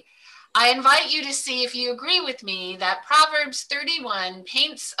way, I invite you to see if you agree with me that Proverbs 31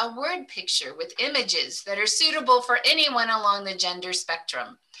 paints a word picture with images that are suitable for anyone along the gender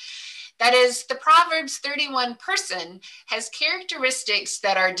spectrum. That is, the Proverbs 31 person has characteristics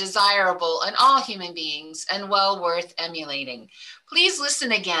that are desirable in all human beings and well worth emulating. Please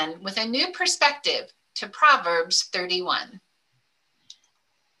listen again with a new perspective to Proverbs 31.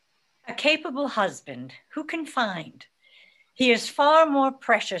 A capable husband, who can find? He is far more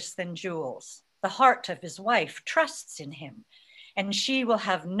precious than jewels. The heart of his wife trusts in him, and she will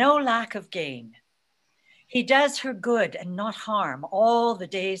have no lack of gain. He does her good and not harm all the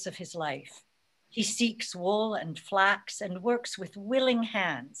days of his life. He seeks wool and flax and works with willing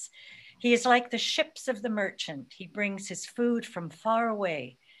hands. He is like the ships of the merchant. He brings his food from far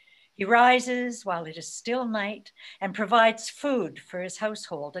away. He rises while it is still night and provides food for his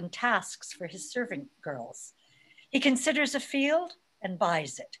household and tasks for his servant girls. He considers a field and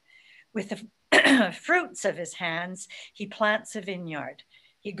buys it. With the fruits of his hands, he plants a vineyard.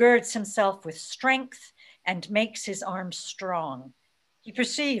 He girds himself with strength and makes his arms strong. He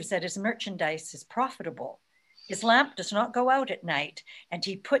perceives that his merchandise is profitable. His lamp does not go out at night, and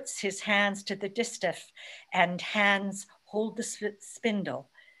he puts his hands to the distaff, and hands hold the spindle.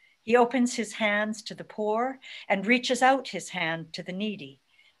 He opens his hands to the poor and reaches out his hand to the needy.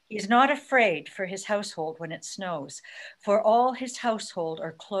 He is not afraid for his household when it snows, for all his household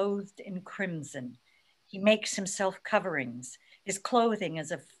are clothed in crimson. He makes himself coverings. His clothing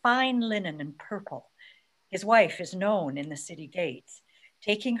is of fine linen and purple. His wife is known in the city gates,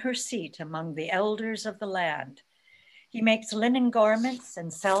 taking her seat among the elders of the land. He makes linen garments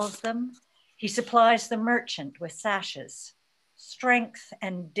and sells them. He supplies the merchant with sashes. Strength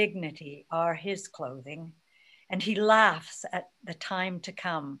and dignity are his clothing, and he laughs at the time to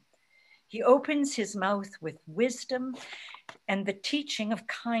come. He opens his mouth with wisdom, and the teaching of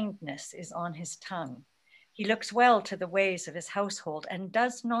kindness is on his tongue. He looks well to the ways of his household and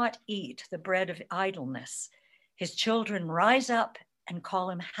does not eat the bread of idleness. His children rise up and call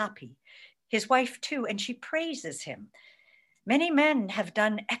him happy. His wife too, and she praises him. Many men have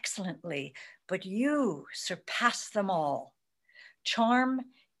done excellently, but you surpass them all. Charm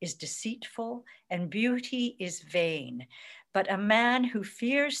is deceitful and beauty is vain, but a man who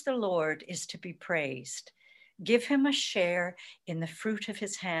fears the Lord is to be praised. Give him a share in the fruit of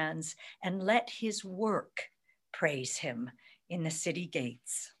his hands, and let his work praise him in the city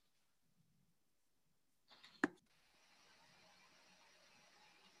gates.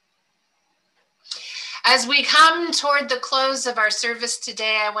 As we come toward the close of our service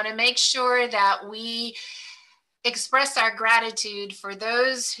today, I want to make sure that we express our gratitude for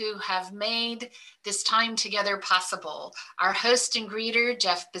those who have made this time together possible. Our host and greeter,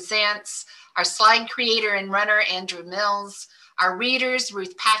 Jeff Bizantz, our slide creator and runner, Andrew Mills, our readers,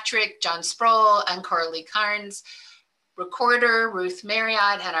 Ruth Patrick, John Sproul, and Coralie Carnes, recorder, Ruth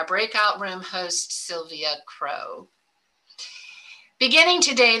Marriott, and our breakout room host, Sylvia Crow. Beginning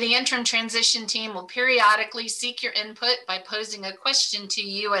today, the interim transition team will periodically seek your input by posing a question to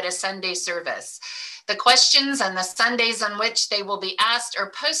you at a Sunday service. The questions and the Sundays on which they will be asked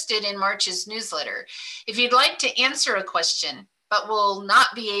are posted in March's newsletter. If you'd like to answer a question, but will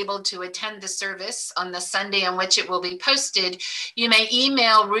not be able to attend the service on the Sunday on which it will be posted, you may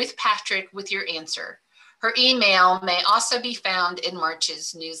email Ruth Patrick with your answer. Her email may also be found in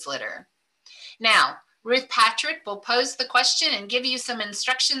March's newsletter. Now, Ruth Patrick will pose the question and give you some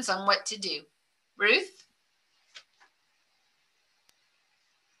instructions on what to do. Ruth?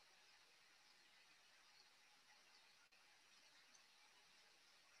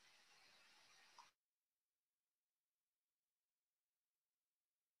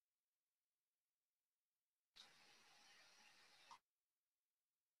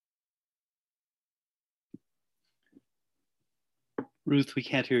 Ruth, we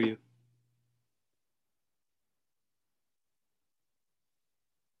can't hear you.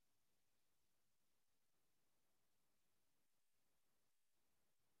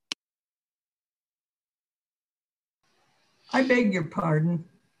 I beg your pardon.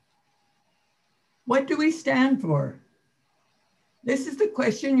 What do we stand for? This is the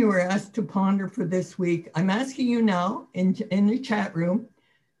question you were asked to ponder for this week. I'm asking you now in the chat room,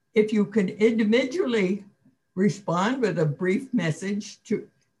 if you could individually respond with a brief message to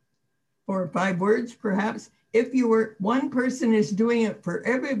 4 or 5 words, perhaps. If you were, one person is doing it for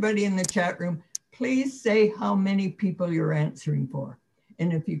everybody in the chat room, please say how many people you're answering for.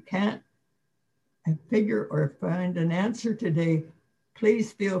 And if you can't figure or find an answer today,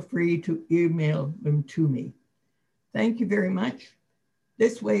 please feel free to email them to me. Thank you very much.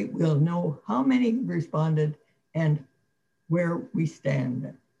 This way we'll know how many responded and where we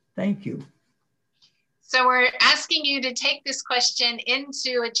stand. Thank you. So we're asking you to take this question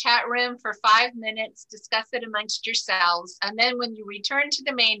into a chat room for 5 minutes, discuss it amongst yourselves, and then when you return to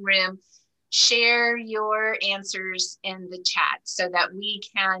the main room, share your answers in the chat so that we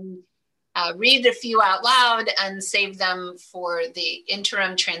can read a few out loud and save them for the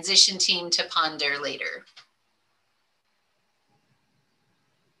interim transition team to ponder later.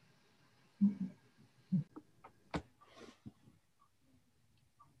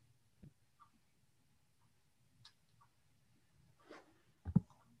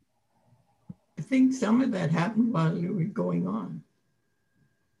 I think some of that happened while you were going on.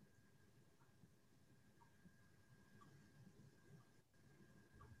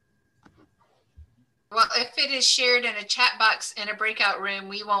 Well, if it is shared in a chat box in a breakout room,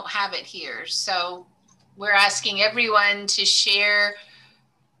 we won't have it here. So we're asking everyone to share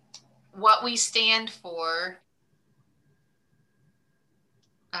what we stand for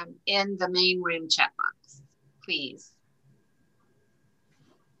in the main room chat box, please.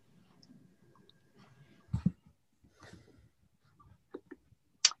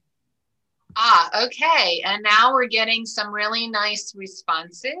 Okay. And now we're getting some really nice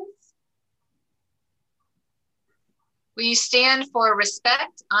responses. We stand for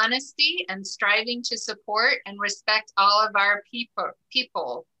respect, honesty, and striving to support and respect all of our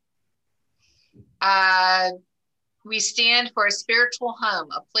people. We stand for a spiritual home,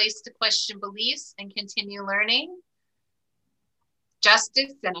 a place to question beliefs and continue learning.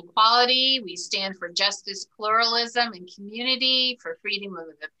 Justice and equality. We stand for justice, pluralism, and community, for freedom of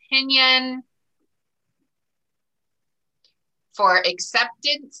opinion, for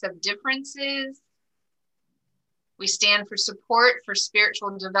acceptance of differences. We stand for support for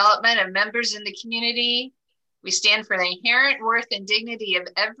spiritual development of members in the community. We stand for the inherent worth and dignity of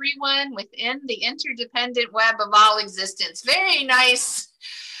everyone within the interdependent web of all existence. Very nice,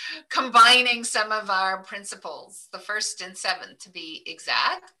 combining some of our principles, the first and seventh to be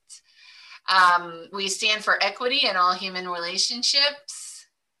exact. We stand for equity in all human relationships.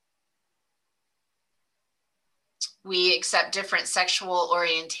 We accept different sexual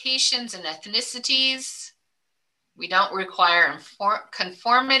orientations and ethnicities. We don't require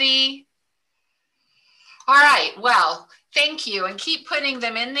conformity. All right, well, thank you, and keep putting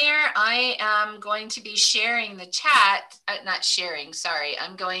them in there. I am going to be sharing the chat,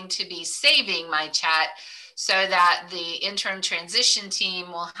 I'm going to be saving my chat so that the interim transition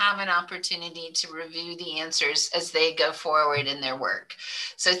team will have an opportunity to review the answers as they go forward in their work.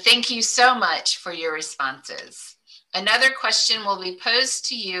 So thank you so much for your responses. Another question will be posed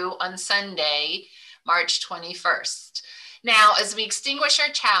to you on Sunday, March 21st. Now, as we extinguish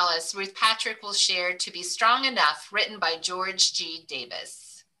our chalice, Ruth Patrick will share To Be Strong Enough, written by George G.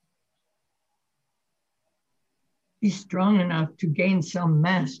 Davis. Be strong enough to gain some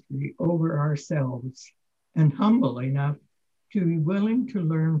mastery over ourselves, and humble enough to be willing to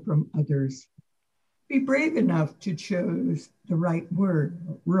learn from others. Be brave enough to choose the right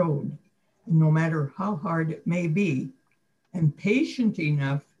road, no matter how hard it may be, and patient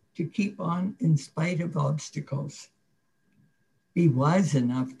enough to keep on in spite of obstacles. Be wise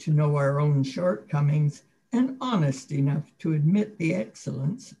enough to know our own shortcomings and honest enough to admit the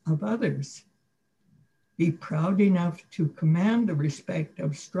excellence of others. Be proud enough to command the respect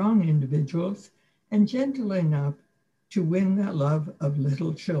of strong individuals and gentle enough to win the love of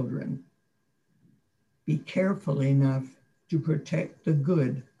little children. Be careful enough to protect the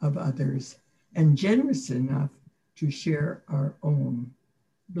good of others and generous enough to share our own.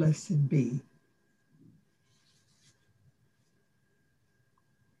 Blessed be.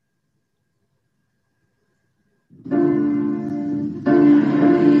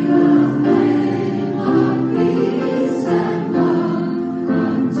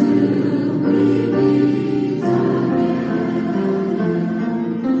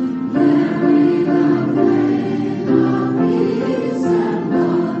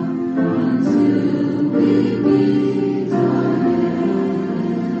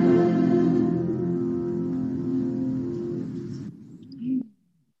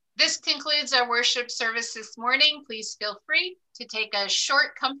 Our worship service this morning. Please feel free to take a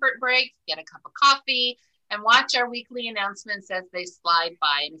short comfort break, get a cup of coffee, and watch our weekly announcements as they slide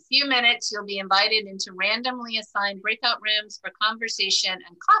by. In a few minutes, you'll be invited into randomly assigned breakout rooms for conversation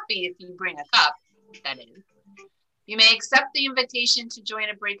and coffee if you bring a cup, that is. You may accept the invitation to join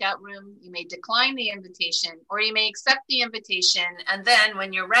a breakout room, you may decline the invitation, or you may accept the invitation and then,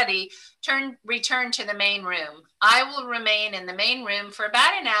 when you're ready, return to the main room. I will remain in the main room for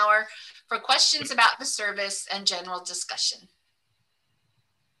about an hour for questions about the service and general discussion.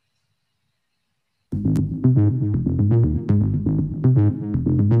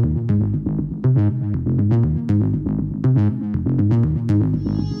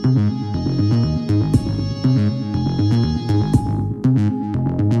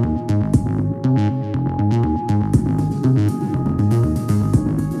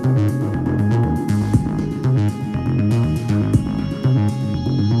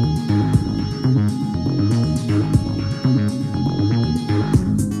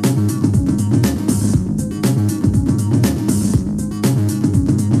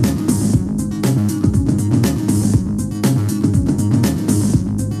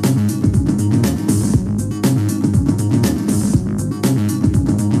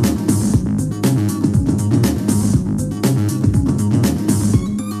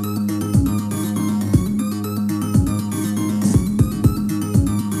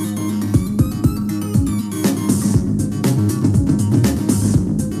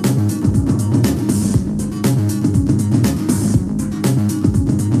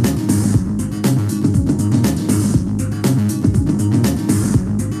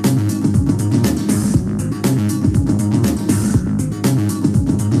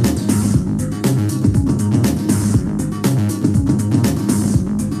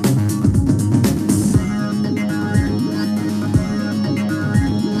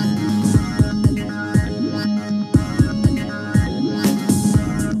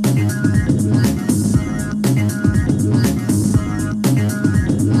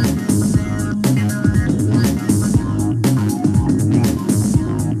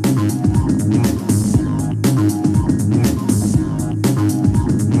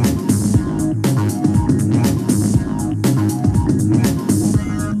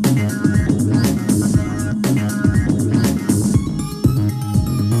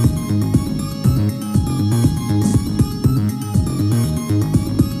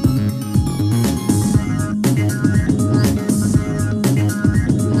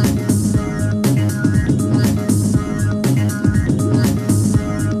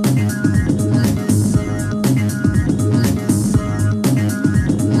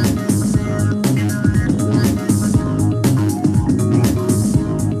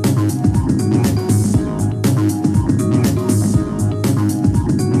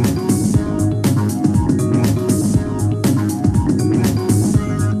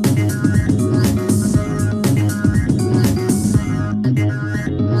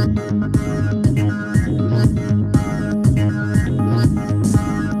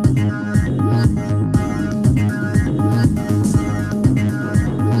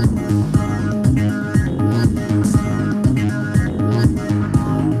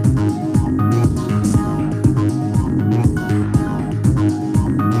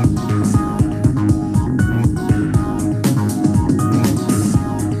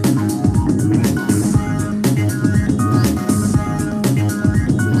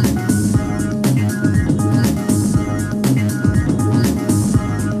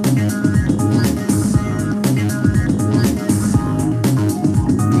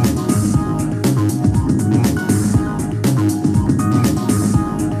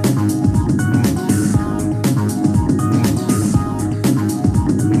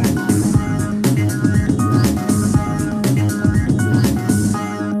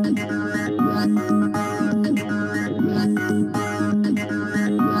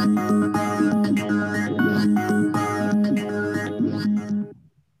 Thank you.